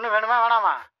 உங்க பொண்ணு வேணுமா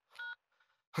வேணாமா?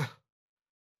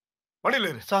 மணில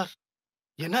சார்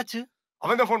என்னாச்சு?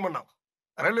 அவன் தான் போன் பண்ணான்.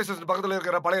 ரயில்வே ஸ்டேஷன் பக்கத்துல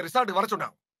இருக்கிற பழைய ரிசார்ட்டுக்கு வர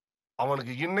சொன்னான்.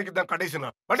 அவனுக்கு இன்னைக்கு தான் கடைசி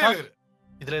நாள். மணில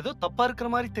இதுல ஏதோ தப்பா இருக்கிற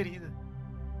மாதிரி தெரியுது.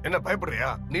 என்ன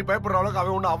பயப்படுறியா? நீ பயப்படுற அளவுக்கு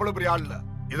அவன் ஒண்ணு அவ்வளவு பெரிய ஆள் இல்ல.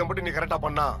 இதை மட்டும் நீ கரெக்டா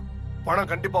பண்ணா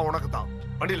பணம் கண்டிப்பா உனக்கு தான்.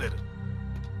 வண்டியில இரு.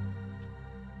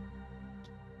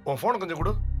 உன் போன் கொஞ்சம்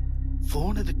கொடு.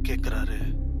 போன் எதுக்கு கேக்குறாரு?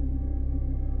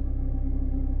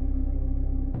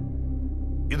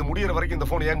 இது முடியற வரைக்கும் இந்த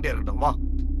போன் ஏன்டே இருக்கட்டும். வா.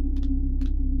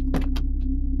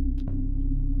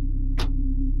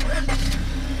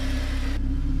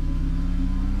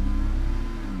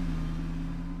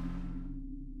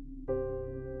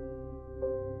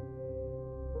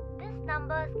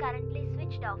 Number is currently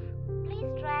switched off. Please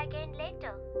try again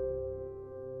later.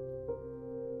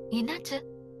 என்னாச்சு?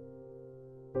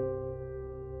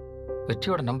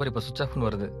 வெற்றியோட நம்பர் இப்ப சுவிட்ச் ஆஃப்னு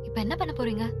வருது. இப்ப என்ன பண்ண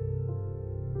போறீங்க?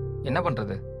 என்ன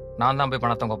பண்றது? நான் தான் போய்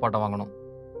பணத்தை உங்க அப்பாட்ட வாங்கணும்.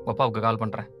 உங்க அப்பாவுக்கு கால்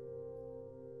பண்றேன்.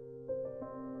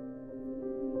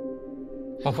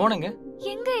 உன் போன் எங்க?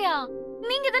 எங்கயா?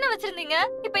 நீங்க தானே வச்சிருந்தீங்க.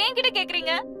 இப்ப என்கிட்ட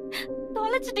கேக்குறீங்க?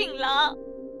 தொலைச்சிட்டீங்களா?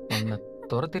 உன்னை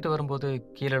துரத்திட்டு வரும்போது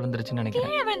கீழே விழுந்துருச்சுன்னு நினைக்கிறேன்.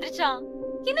 கீழே விழுந்துருச்சா?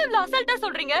 என்ன இவ்ளோ அசால்ட்டா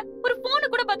சொல்றீங்க? ஒரு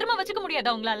போன் கூட பத்திரமா வச்சுக்க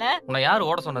முடியாதா உங்களால? உன்னை யார்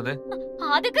ஓட சொன்னது?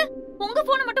 அதுக்கு உங்க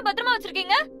போனை மட்டும் பத்திரமா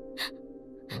வச்சிருக்கீங்க?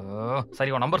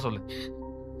 சரி, உன் நம்பர் சொல்லு.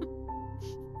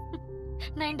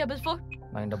 944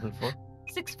 944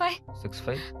 65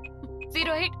 65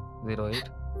 08 08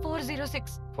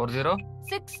 406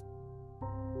 406.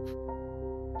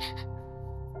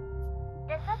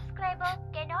 The subscriber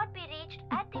cannot be reached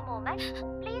at the moment.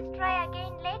 Please try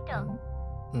again later.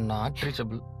 Not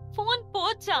reachable. Phone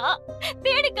போச்சா?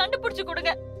 தேடி கண்டுபிடிச்சு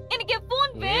கொடுங்க. எனக்கு என்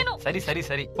போன் வேணும். சரி சரி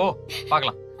சரி, போ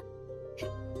பார்க்கலாம்.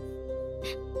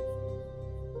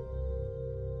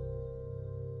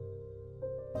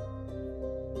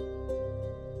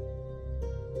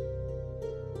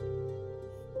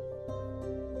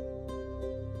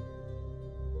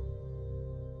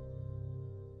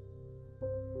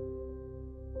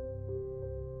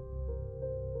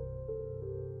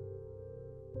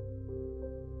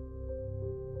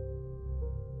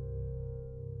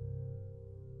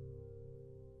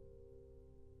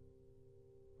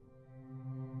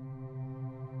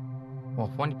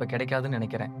 உன் போன் இப்ப கிடைக்காதுன்னு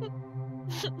நினைக்கிறேன்.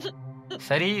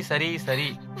 சரி சரி சரி,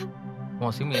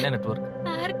 உன் சிம் என்ன நெட்வொர்க்?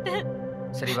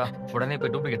 சரி வா, உடனே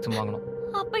போய் டூப்ளிகேட் சிம் வாங்கணும்.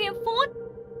 அப்ப என் போன்?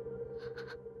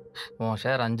 உன்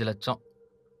ஷேர் 5 லட்சம்.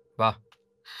 வா.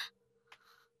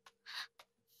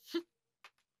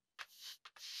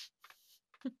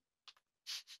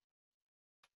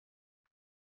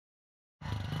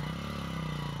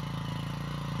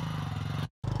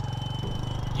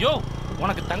 யோ,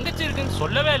 உனக்கு தங்கச்சி இருக்குன்னு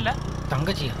சொல்லவே இல்லை.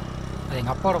 தங்கச்சியா? அது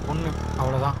எங்க அப்பாவோட பொண்ணு,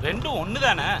 அவ்வளவுதான். ரெண்டும் ஒண்ணு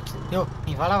தானே? யோ,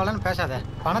 நீ வளன்னு பேசாத.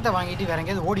 பணத்தை வாங்கிட்டு வேற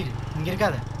எங்கேயாவது ஓடிடு, இங்க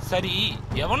இருக்காத. சரி,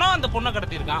 எவனோ அந்த பொண்ணை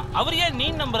கடத்திருக்கான். அவர் ஏன் நீ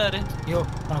நம்புறாரு? யோ,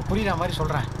 உனக்கு புரியுற மாதிரி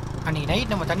சொல்றேன். அன்னைக்கு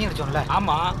நைட் நம்ம தண்ணி அடிச்சோம்ல?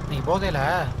 ஆமா. நீ போதையில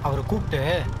அவரை கூப்பிட்டு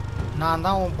நான்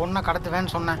தான் உன் பொண்ணை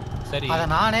கடத்துவேன்னு சொன்னேன். சரி, அதை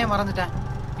நானே மறந்துட்டேன்.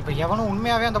 இப்ப எவனும்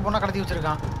உண்மையாவே அந்த பொண்ணை கடத்தி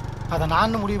வச்சிருக்கான். அதை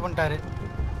நான் முடிவு பண்ணிட்டாரு.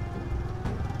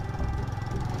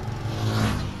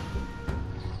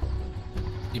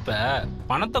 இப்ப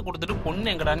பணத்தை கொடுத்துட்டு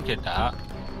பொண்ணு எங்கடான்னு கேட்டா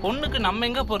பொண்ணுக்கு நம்ம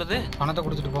எங்க போறது? பணத்தை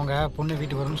கொடுத்துட்டு போங்க, பொண்ணு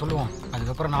வீட்டுக்கு வரும்னு சொல்லுவோம்.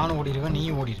 அதுக்கப்புறம் நானும் ஓடிடுவேன்,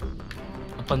 நீயும் ஓடிடு.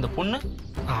 அப்ப அந்த பொண்ணு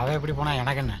அவ எப்படி போனா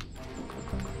எனக்கு என்ன?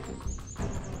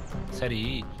 சரி,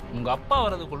 உங்க அப்பா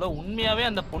வர்றதுக்குள்ள உண்மையாவே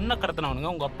அந்த பொண்ணை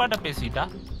கடத்தினவனுங்க உங்க அப்பாட்ட பேசிட்டா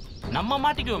நம்ம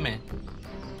மாட்டிக்குவோமே.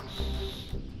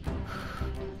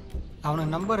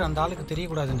 அவனுக்கு நம்பர் அந்த ஆளுக்கு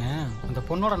தெரியக்கூடாதுன்னு அந்த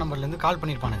பொண்ணோட நம்பர்ல இருந்து கால்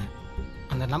பண்ணிருப்பானுங்க.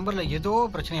 அந்த நம்பர்ல ஏதோ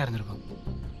பிரச்சனையா இருந்திருக்கும்.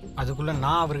 அதுக்குள்ள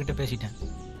நான் அவர்கிட்ட பேசிட்டேன்.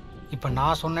 இப்ப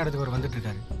நான் சொன்ன இடத்துக்கு அவர் வந்துட்டு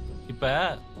இருக்காரு. இப்ப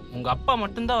உங்க அப்பா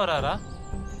மட்டும்தான் வராரா?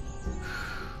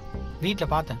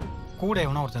 வீட்டில் பார்த்தேன், கூட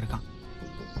எவனோ ஒருத்தர் இருக்கான்.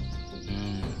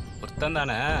 ஒருத்தன்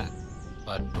தானே?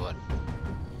 வரட்டு.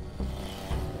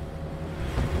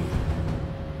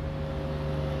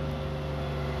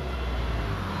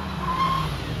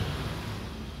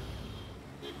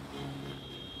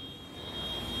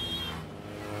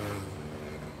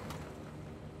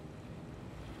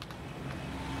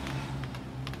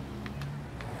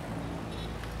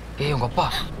 ஏய் உங்க அப்பா.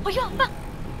 ஐயோ அப்பா.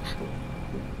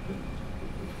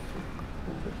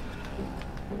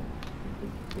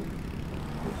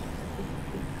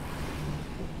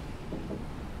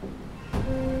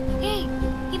 ஏய்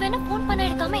இவன் என்ன ஃபோன் பண்ண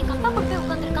எடுக்காம எங்க அப்பா கூட போய்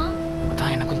உட்கார்ந்திருக்கான்?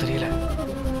 அதான் எனக்கும் தெரியல.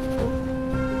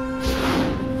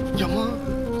 அம்மா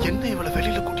என்ன இவளை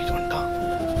வெளியில கூட்டிட்டு வந்துட்டான்?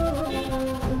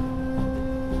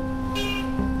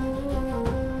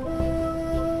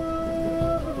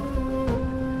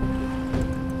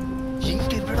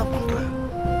 இங்க என்னடா பண்ற?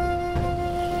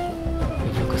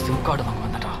 இவளுக்கு சிம் கார்டு வாங்க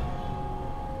வந்தடா.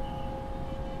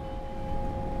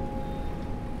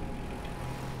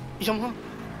 அம்மா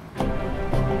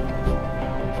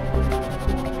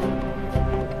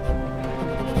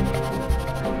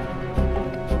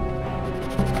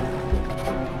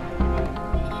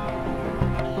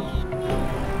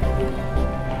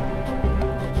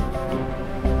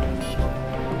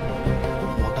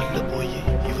முதல்ல போய்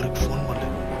இவருக்கு ஃபோன் பண்ணு.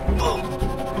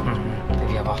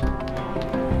 தெரியாவா?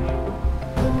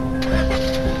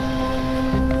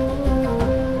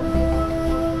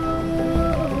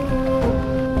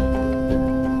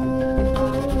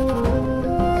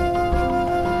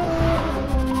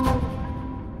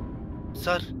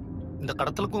 சார், இந்த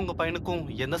கடத்தலுக்கும் உங்க பையனுக்கும்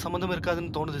எந்த சம்மந்தம்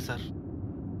இருக்காதுன்னு தோணுது சார்.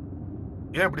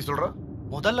 ஏன் இப்படி சொல்ற?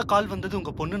 முதல்ல கால் வந்தது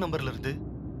உங்க பொண்ணு நம்பர்ல இருந்து.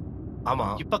 ஆமா.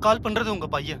 இப்ப கால் பண்றது உங்க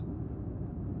பையன்.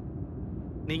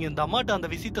 நீங்க இந்த அம்மாட்ட அந்த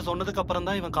விஷயத்த சொன்னதுக்கு அப்புறம்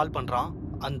தான் இவன் கால் பண்றான்.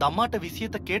 அந்த அம்மாட்ட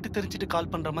விஷயத்த கேட்டு தெரிஞ்சுட்டு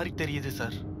கால் பண்ற மாதிரி தெரியுது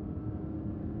சார்.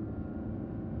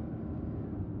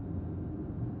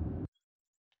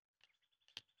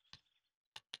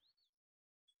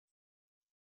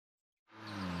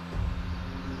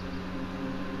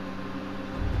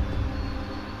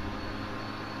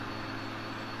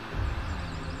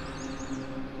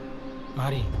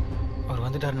 மாறி, அவர்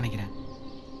வந்துட்டாருன்னு நினைக்கிறேன்.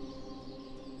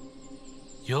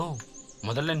 யோ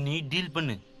முதல்ல நீ டீல்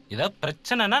பண்ணு. ஏதாவது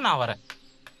பிரச்சனைனா நான் வரேன்.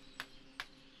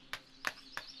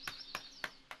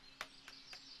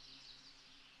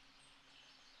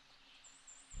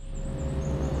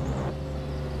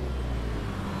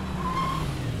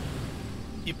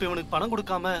 இப்ப இவனுக்கு பணம்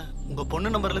கொடுக்காம உங்க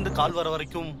பொண்ணு நம்பர்ல இருந்து கால் வர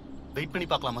வரைக்கும் வெயிட் பண்ணி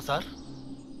பார்க்கலாமா சார்?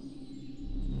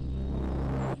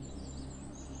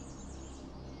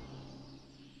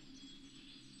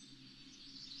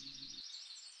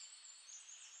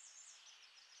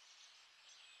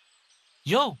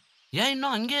 யோ ஏன்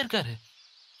இன்னும் அங்கே இருக்காரு?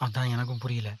 அதான் எனக்கும்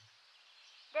புரியல.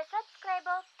 The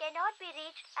subscriber cannot be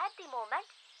reached at the moment.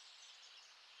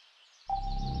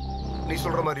 நீ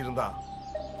சொல்ற மாதிரி இருந்தா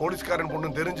போலீஸ்காரன் பொண்ணு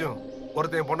தெரிஞ்சும்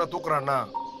ஒருத்தன் பொண்ணை தூக்குறான்னா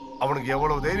அவனுக்கு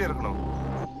எவ்வளவு தைரியம் இருக்கணும்?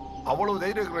 அவ்வளவு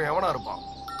தைரியம் இருக்கணும் எவனா இருப்பான்?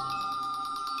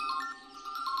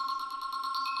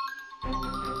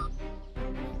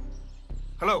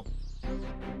 ஹலோ,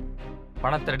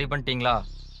 பணத்தை ரெடி பண்ணிட்டீங்களா?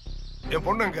 என்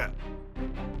பொண்ணு எங்க?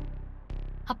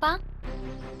 அப்பா.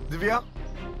 திவ்யா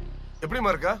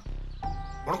எப்படிமா இருக்க?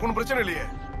 உனக்கு ஒன்றும் பிரச்சனை இல்லையே?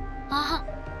 ஆஹா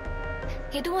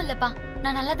எதுவும் இல்லப்பா,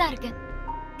 நான் நல்லா தான் இருக்கேன்.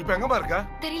 இப்ப எங்கம்மா இருக்க?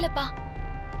 தெரியலப்பா.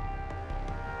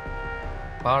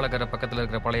 பாலக்கரை பக்கத்துல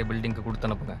இருக்கிற பழைய பில்டிங்க்கு கொடுத்து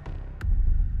அனுப்புங்க.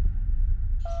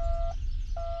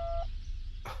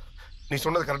 நீ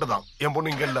சொன்னது கரெக்டு தான். என்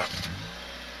பொண்ணு இங்க இல்ல.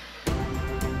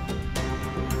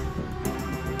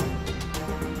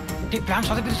 பிளான்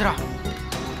சொதப்பிடுச்சுடா.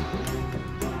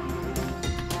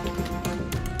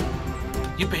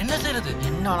 இப்ப என்ன செய்யறது?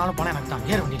 என்ன ஆனாலும் பணம் எனக்கு தான்.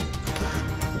 ஏற வண்டியில்.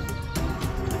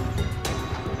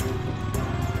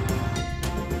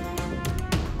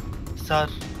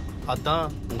 சார், அதான்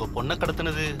உங்க பொண்ணை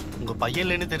கடத்தினது உங்க பையன்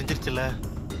இல்லைன்னு தெரிஞ்சிருச்சுல.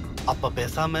 அப்ப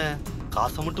பேசாம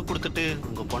காசை மட்டும் கொடுத்துட்டு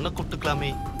உங்க பொண்ணை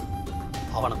கூப்பிட்டுக்கலாமே.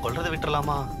 அவனை கொல்றதை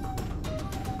விட்டுறலாமா?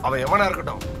 அவன் எவனா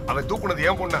இருக்கட்டும், அவன் தூக்குனது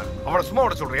ஏன் பொண்ண. அவனை சும்மா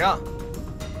விட சொல்றியா?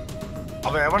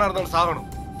 அவன் எவனா இருந்தாலும்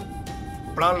சாகணும்.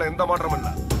 பிளான்ல எந்த மாற்றமும்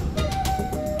இல்லை.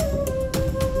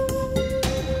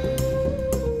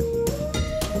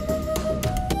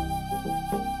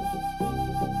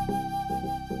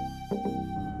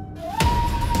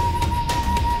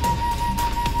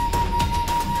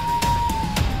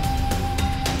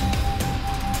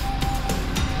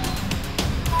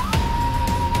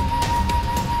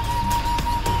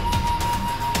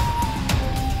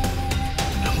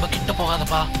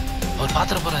 போகாதப்பா, அவர்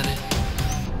பாத்திர போறாரு.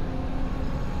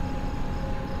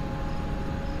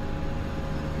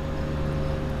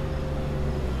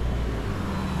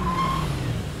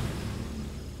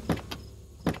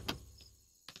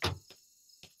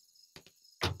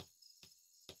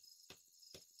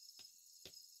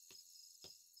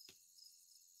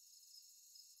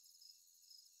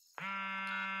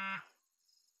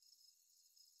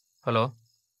 ஹலோ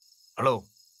ஹலோ,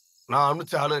 நான்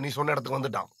அனுப்பிச்ச ஆளு நீ சொன்ன இடத்துக்கு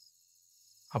வந்துட்டான்.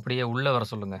 அப்படியே உள்ள வர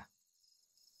சொல்லுங்க.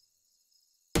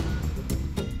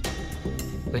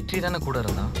 வெற்றி தானே கூட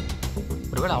இருந்தான்.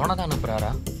 ஒருவேளை அவனை தான்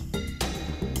அனுப்புறாரா?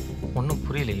 ஒன்றும்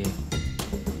புரியலையே.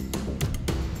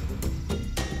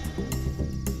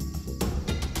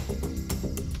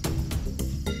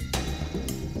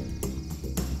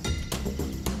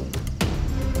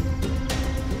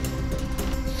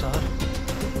 சார்,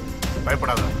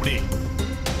 பயப்படாத, புடி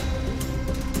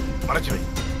மறைச்சு வை.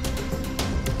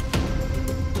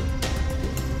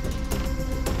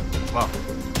 வா.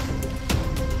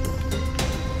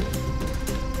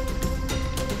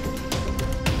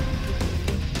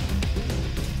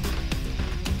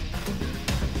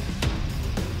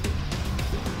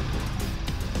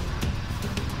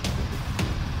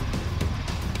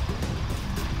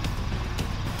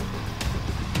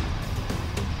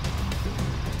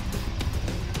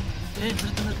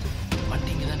 நிறுத்து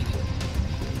வண்டி இங்கே தான் நிற்குது.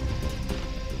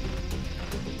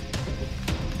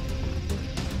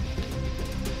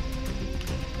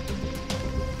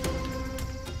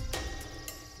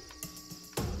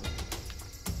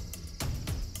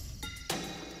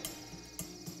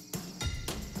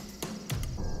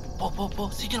 போ போ போ,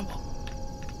 சீக்கிரம் போ.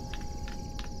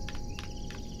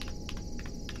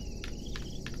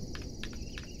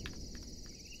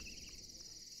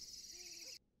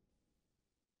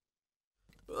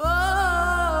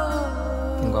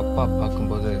 உங்க அப்பா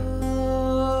பார்க்கும்போது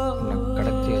உன்னை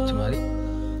கடத்தி வச்ச மாதிரி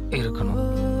இருக்கணும்.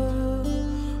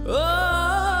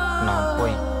 நான்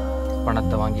போய்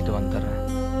பணத்தை வாங்கிட்டு வந்துடுறேன்.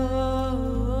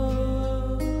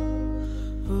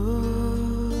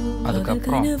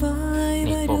 அதுக்கப்புறம் நீ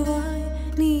போ.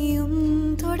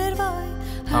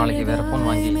 நாளைக்கு வேற போன்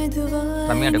வாங்கி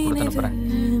ரம்யாட்ட கொடுத்து அனுப்புறேன்.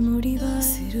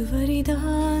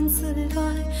 சிறுவரிதான்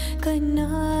சொல்வாய்,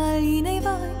 கண்ணால்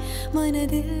இணைவாய்,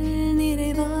 மனதில்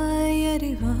நிறைவாய்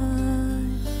அறிவாய்.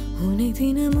 உனை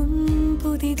தினமும்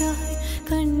புதிதாய்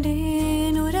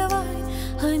கண்டேன் உறவாய்,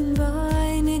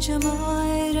 அன்பாய்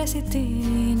நிஜமாய்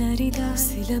ரசித்தேன் அரிதாய்.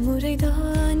 சில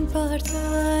முறைதான்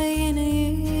பார்த்தாய், என்னையே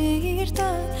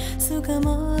ஈர்த்தாய்,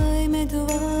 சுகமாய்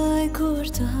மெதுவாய்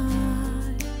கோர்த்தாய்.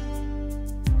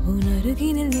 உன்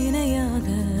அருகினில் நினையாக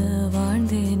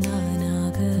வாழ்ந்தேன்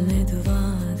நானாக,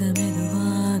 மெதுவாக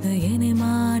மெதுவாக என்னை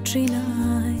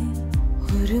மாற்றினாய்.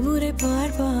 ஒரு முறை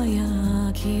பார்ப்பாயா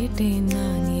கேட்டேன்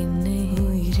நான் என்னை,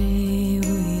 உயிரே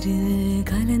உயிரில்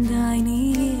கலந்தாய்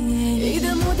நீயே.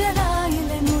 இது முதலாய்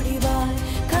இல்லை முடிவாய்,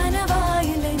 கனவாய்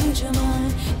இல்லை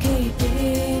நிஜமாய்,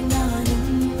 கேட்டேன்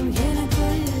நானும்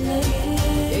எனக்குள்ளேயே.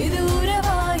 இது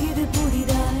உறவாய், இது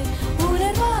புதிதாய்,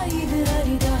 உணர்வாய், இது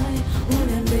அரிதாய்,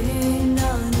 உணர்ந்தேன்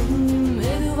நானும்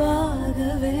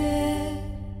மெதுவாகவே.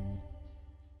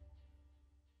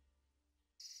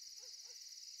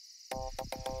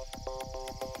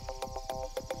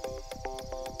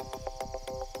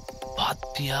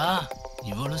 பாத்தியா,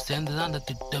 இவளும் சேர்ந்துதான் அந்த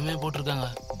திட்டமே போட்டிருக்காங்க.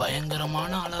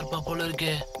 பயங்கரமான ஆளா இருப்பா போல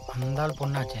இருக்கே. அந்த ஆள்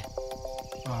பொண்ணாச்சே,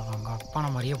 அவங்க அப்பா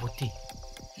நான் மாதிரியே புத்தி.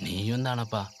 நீயும்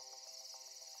தானப்பா.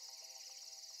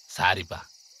 சாரிப்பா.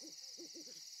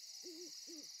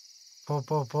 போ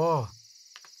போ போ.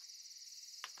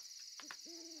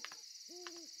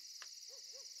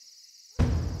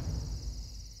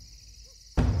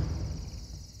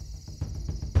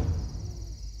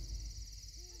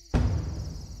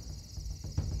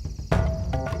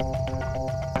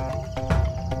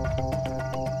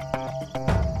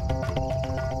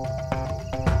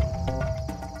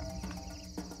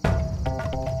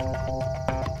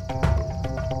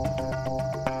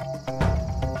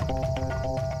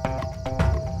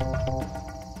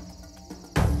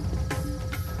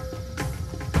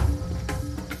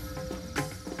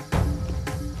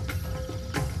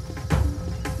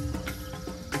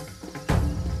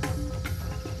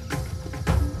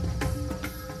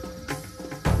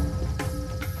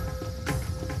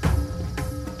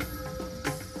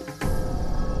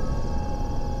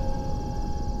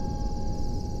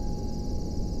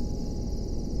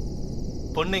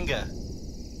 பொண்ணுங்க,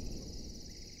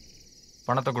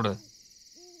 பணத்தை கொடு.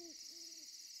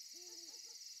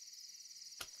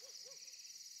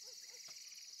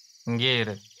 இங்கே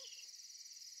இரு.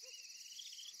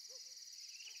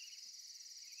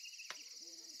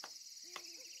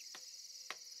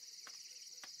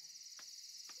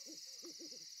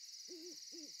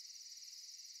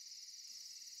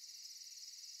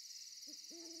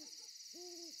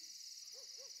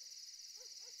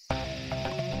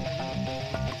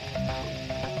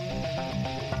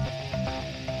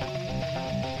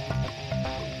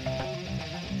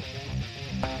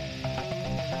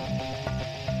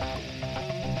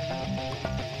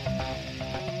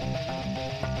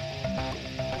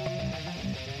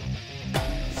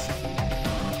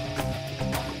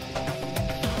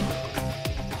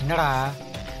 என்னடா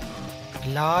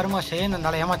எல்லாருமா சேர்ந்து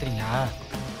இருந்தாலும் ஏமாத்துறீங்களா?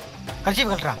 கட்சி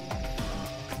கட்டுறா.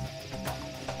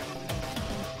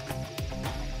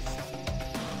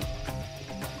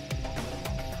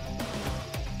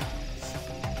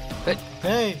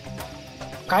 ஏய்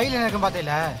கையில் எனக்கு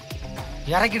பார்த்தீங்கள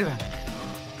இறக்கிடுவேன்.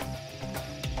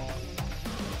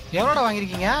 எவ்வளோட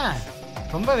வாங்கியிருக்கீங்க?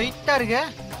 ரொம்ப வெயிட்டா இருக்கு.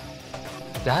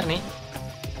 யார் நீ?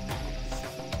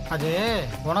 அது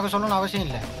உனக்கு சொல்லணும்னு அவசியம்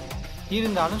இல்லை,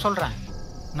 இருந்தாலும் சொல்கிறேன்.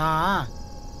 நான்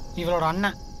இவளோட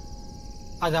அண்ணன்.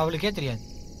 அது அவளுக்கே தெரியாது.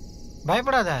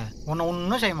 பயப்படாத, உன்னை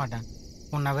ஒன்றும் செய்ய மாட்டேன்.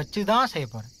 உன்னை வச்சு தான் செய்ய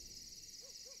போகிறேன்.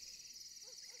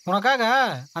 உனக்காக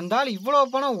அந்த ஆள் இவ்வளோ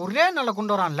பணம் ஒரே நாளில்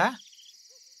கொண்டு வரான்ல.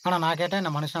 ஆனால் நான் கேட்டேன்,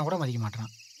 இந்த மனுஷனை கூட மதிக்க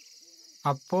மாட்டேறான்.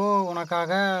 அப்போது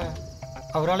உனக்காக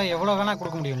அவரால் எவ்வளோ வேணால்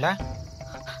கொடுக்க முடியும்ல?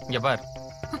 இங்கே பார்,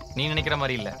 நீ நினைக்கிற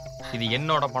மாதிரி இல்லை. இது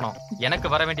என்னோட பணம், எனக்கு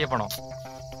வர வேண்டிய பணம்.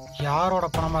 யாரோட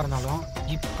பணமாக இருந்தாலும்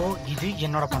இப்போ இது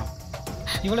என்னோட பணம்.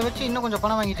 இவளை வச்சு இன்னும் கொஞ்சம்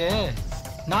பணம் வாங்கிட்டு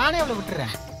நானே அவளை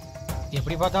விட்டுறேன்.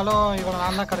 எப்படி பார்த்தாலும் இவளை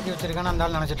நான் தான் கடத்தி வச்சிருக்கேன்னு அந்த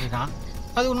ஆள் நினச்சிட்டு இருக்கான்.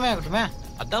 அது உண்மையாகட்டுமே.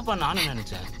 அதான்ப்பா நானும்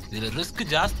நினைச்சேன். இதுல ரிஸ்க்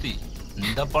ஜாஸ்தி,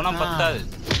 இந்த பணம் பத்தாது.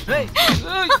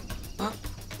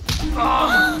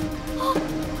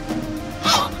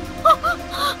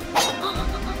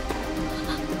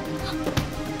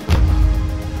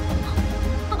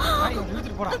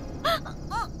 போடா.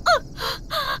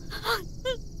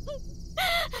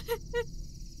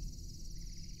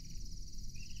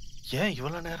 ஏன்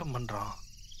இவ்வளவு நேரம் பண்றான்?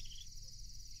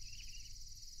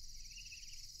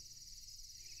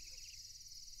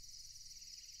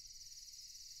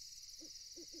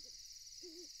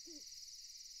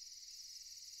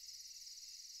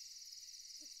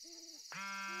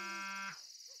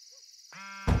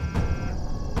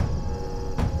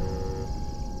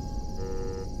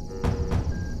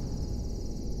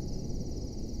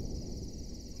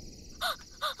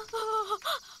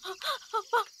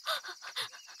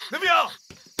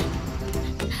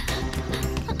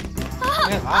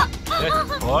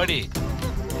 ஓடி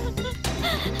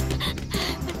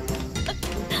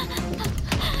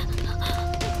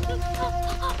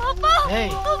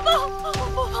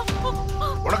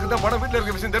உனக்கு தான் பணம் வீட்டுல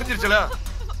இருக்க விஷயம் தெரிஞ்சிருச்சுல,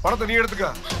 பணத்தை நீ எடுத்துக்க.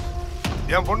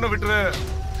 என் பொண்ணை விட்டுரு.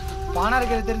 பணம்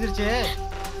இருக்கிறது தெரிஞ்சிருச்சு,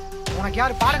 உனக்கு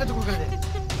யாரு பாடம் கத்து கொடுக்கறது?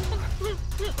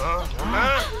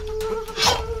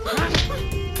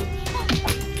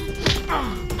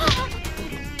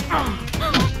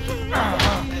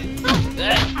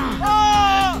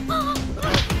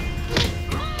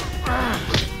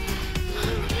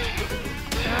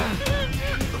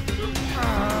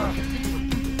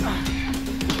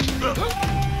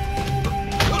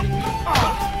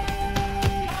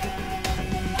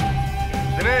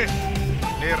 தினேஷ்,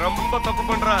 நீ ரொம்ப தப்பு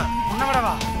பண்ற. உன்னை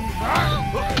விடவா?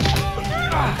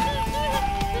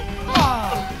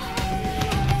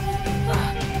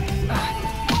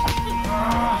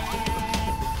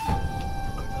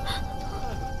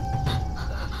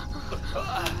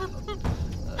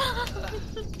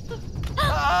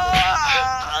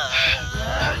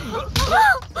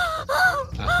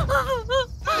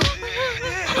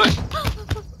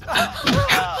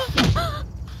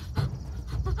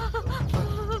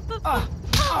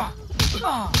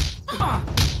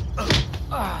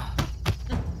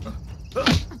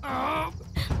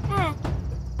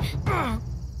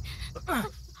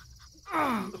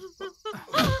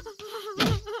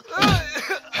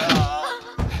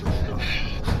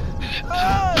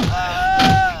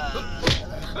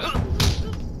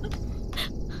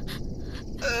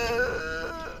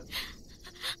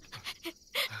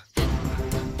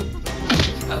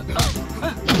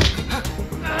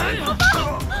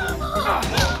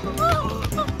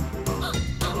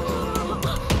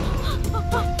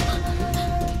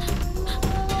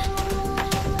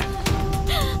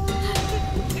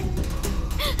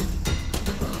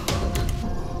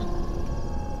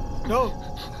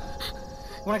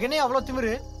 உனக்கு என்ன அவ்வளவு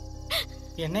திமிரு?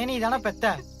 என்ன நீ தானே பெத்த,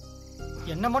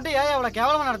 என்ன மட்டும் ஏன் அவ்வளவு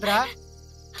கேவலமா நடத்துற?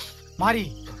 மாறி,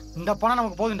 இந்த பணம்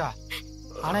நமக்கு போதுண்டா.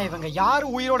 ஆனா இவங்க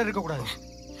யாரும் உயிரோட இருக்க கூடாது.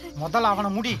 முதல்ல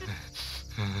அவனை முடி.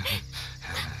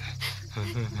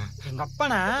 எங்க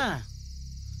அப்பனை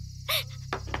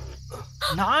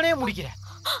நானே முடிக்கிறேன்,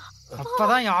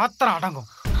 அப்பதான் என் ஆத்திரம்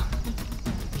அடங்கும்.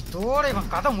 இதோட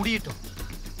இவன் கதை முடியட்டும்.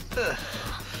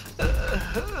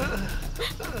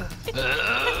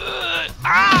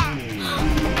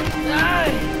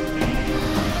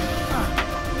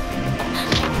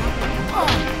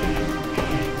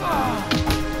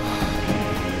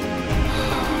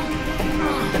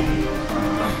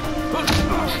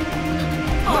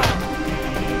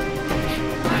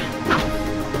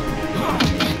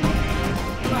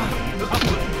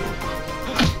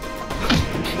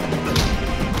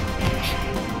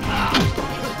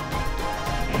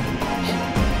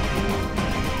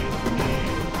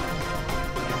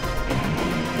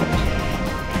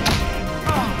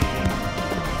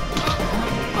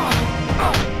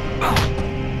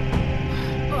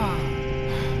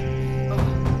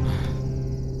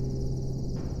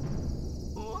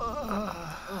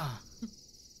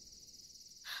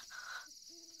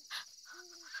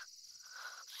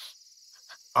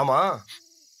 ஆமா,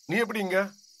 நீ எப்படி இங்க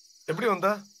எப்படி வந்த?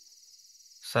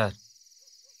 சார்,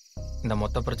 இந்த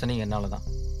மொத்த பிரச்சனையும் என்னால தான்.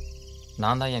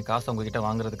 நான் தான் என் காசை உங்ககிட்ட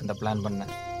வாங்குறதுக்கு இந்த பிளான்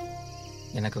பண்ணேன்.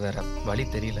 எனக்கு வேற வழி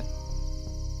தெரியல.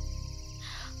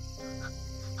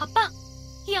 அப்பா,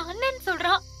 என் அண்ணன்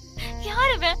சொல்றான்.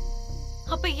 யார் இவன்?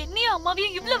 அப்ப என்னையும்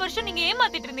அம்மாவையும் இவ்வளவு வருஷம் நீங்க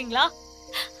ஏமாத்திட்டு இருந்தீங்களா?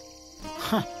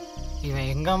 இவன்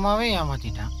எங்க அம்மாவே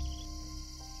ஏமாத்திட்டான்.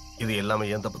 இது எல்லாமே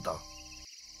ஏன் தப்பு தான்.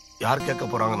 யார் கேட்க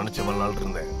போறாங்கன்னு நினைச்ச இவ்வளவு நாள்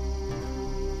இருந்தேன்.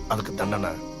 அதுக்கு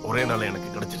தண்டனை ஒரே நாள்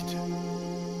எனக்கு கிடைச்சிருச்சு.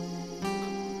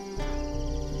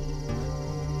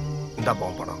 இந்த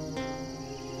பணம்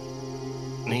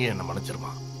நீ என்ன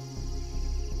மன்னிச்சிருமா.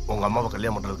 உங்க அம்மாவை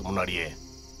கல்யாணம் பண்றதுக்கு முன்னாடியே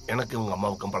எனக்கு உங்க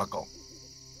அம்மாவுக்கும் பழக்கம்.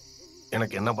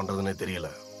 எனக்கு என்ன பண்றதுன்னே தெரியல.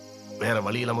 வேற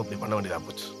வழி இல்லாம இப்படி பண்ண வேண்டியதா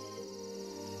போச்சு.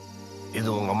 இது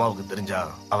உங்க அம்மாவுக்கு தெரிஞ்சா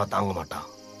அவ தாங்க மாட்டா.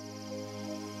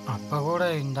 அப்ப கூட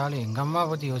இந்த ஆளு எங்க அம்மா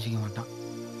பத்தி யோசிக்க மாட்டான்.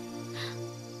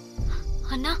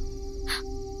 அண்ணா,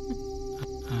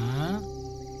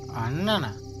 அண்ணனா?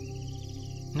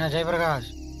 என்ன ஜெயபிரகாஷ்,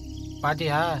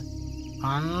 பாத்தியா?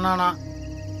 அண்ணனா?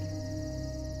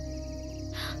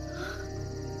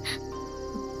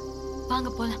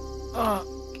 வாங்க போலாம்.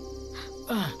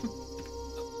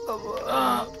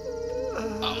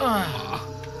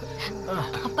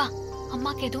 அப்பா,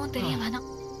 அம்மாக்கு எதுவும் தெரிய வேணாம்.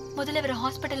 முதல்ல வேற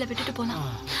ஹாஸ்பிட்டல்ல விட்டுட்டு போலாம்.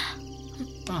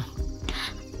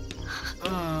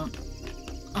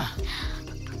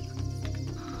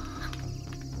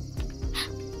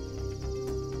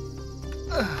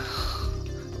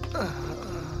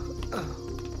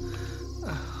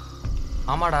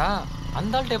 ஆமாடா,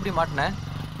 அந்த ஆள்கிட்ட எப்படி மாட்டின?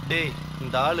 டேய்,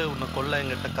 இந்த ஆளு உன்னை கொல்ல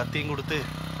எங்கிட்ட கத்தியும் கொடுத்து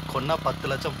கொன்னா 10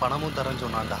 லட்சம் பணமும் தரேன்னு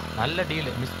சொன்னான்டா. நல்ல டீல்,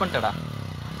 மிஸ் பண்ணிட்டடா.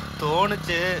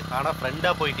 தோணுச்சு, ஆனா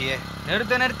ஃப்ரெண்டா போயிட்டியே.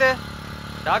 நிறுத்து.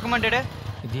 டாக்குமெண்ட் எடு.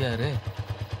 இது யாரு?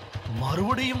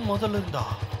 மறுபடியும் முதல்ல இருந்தா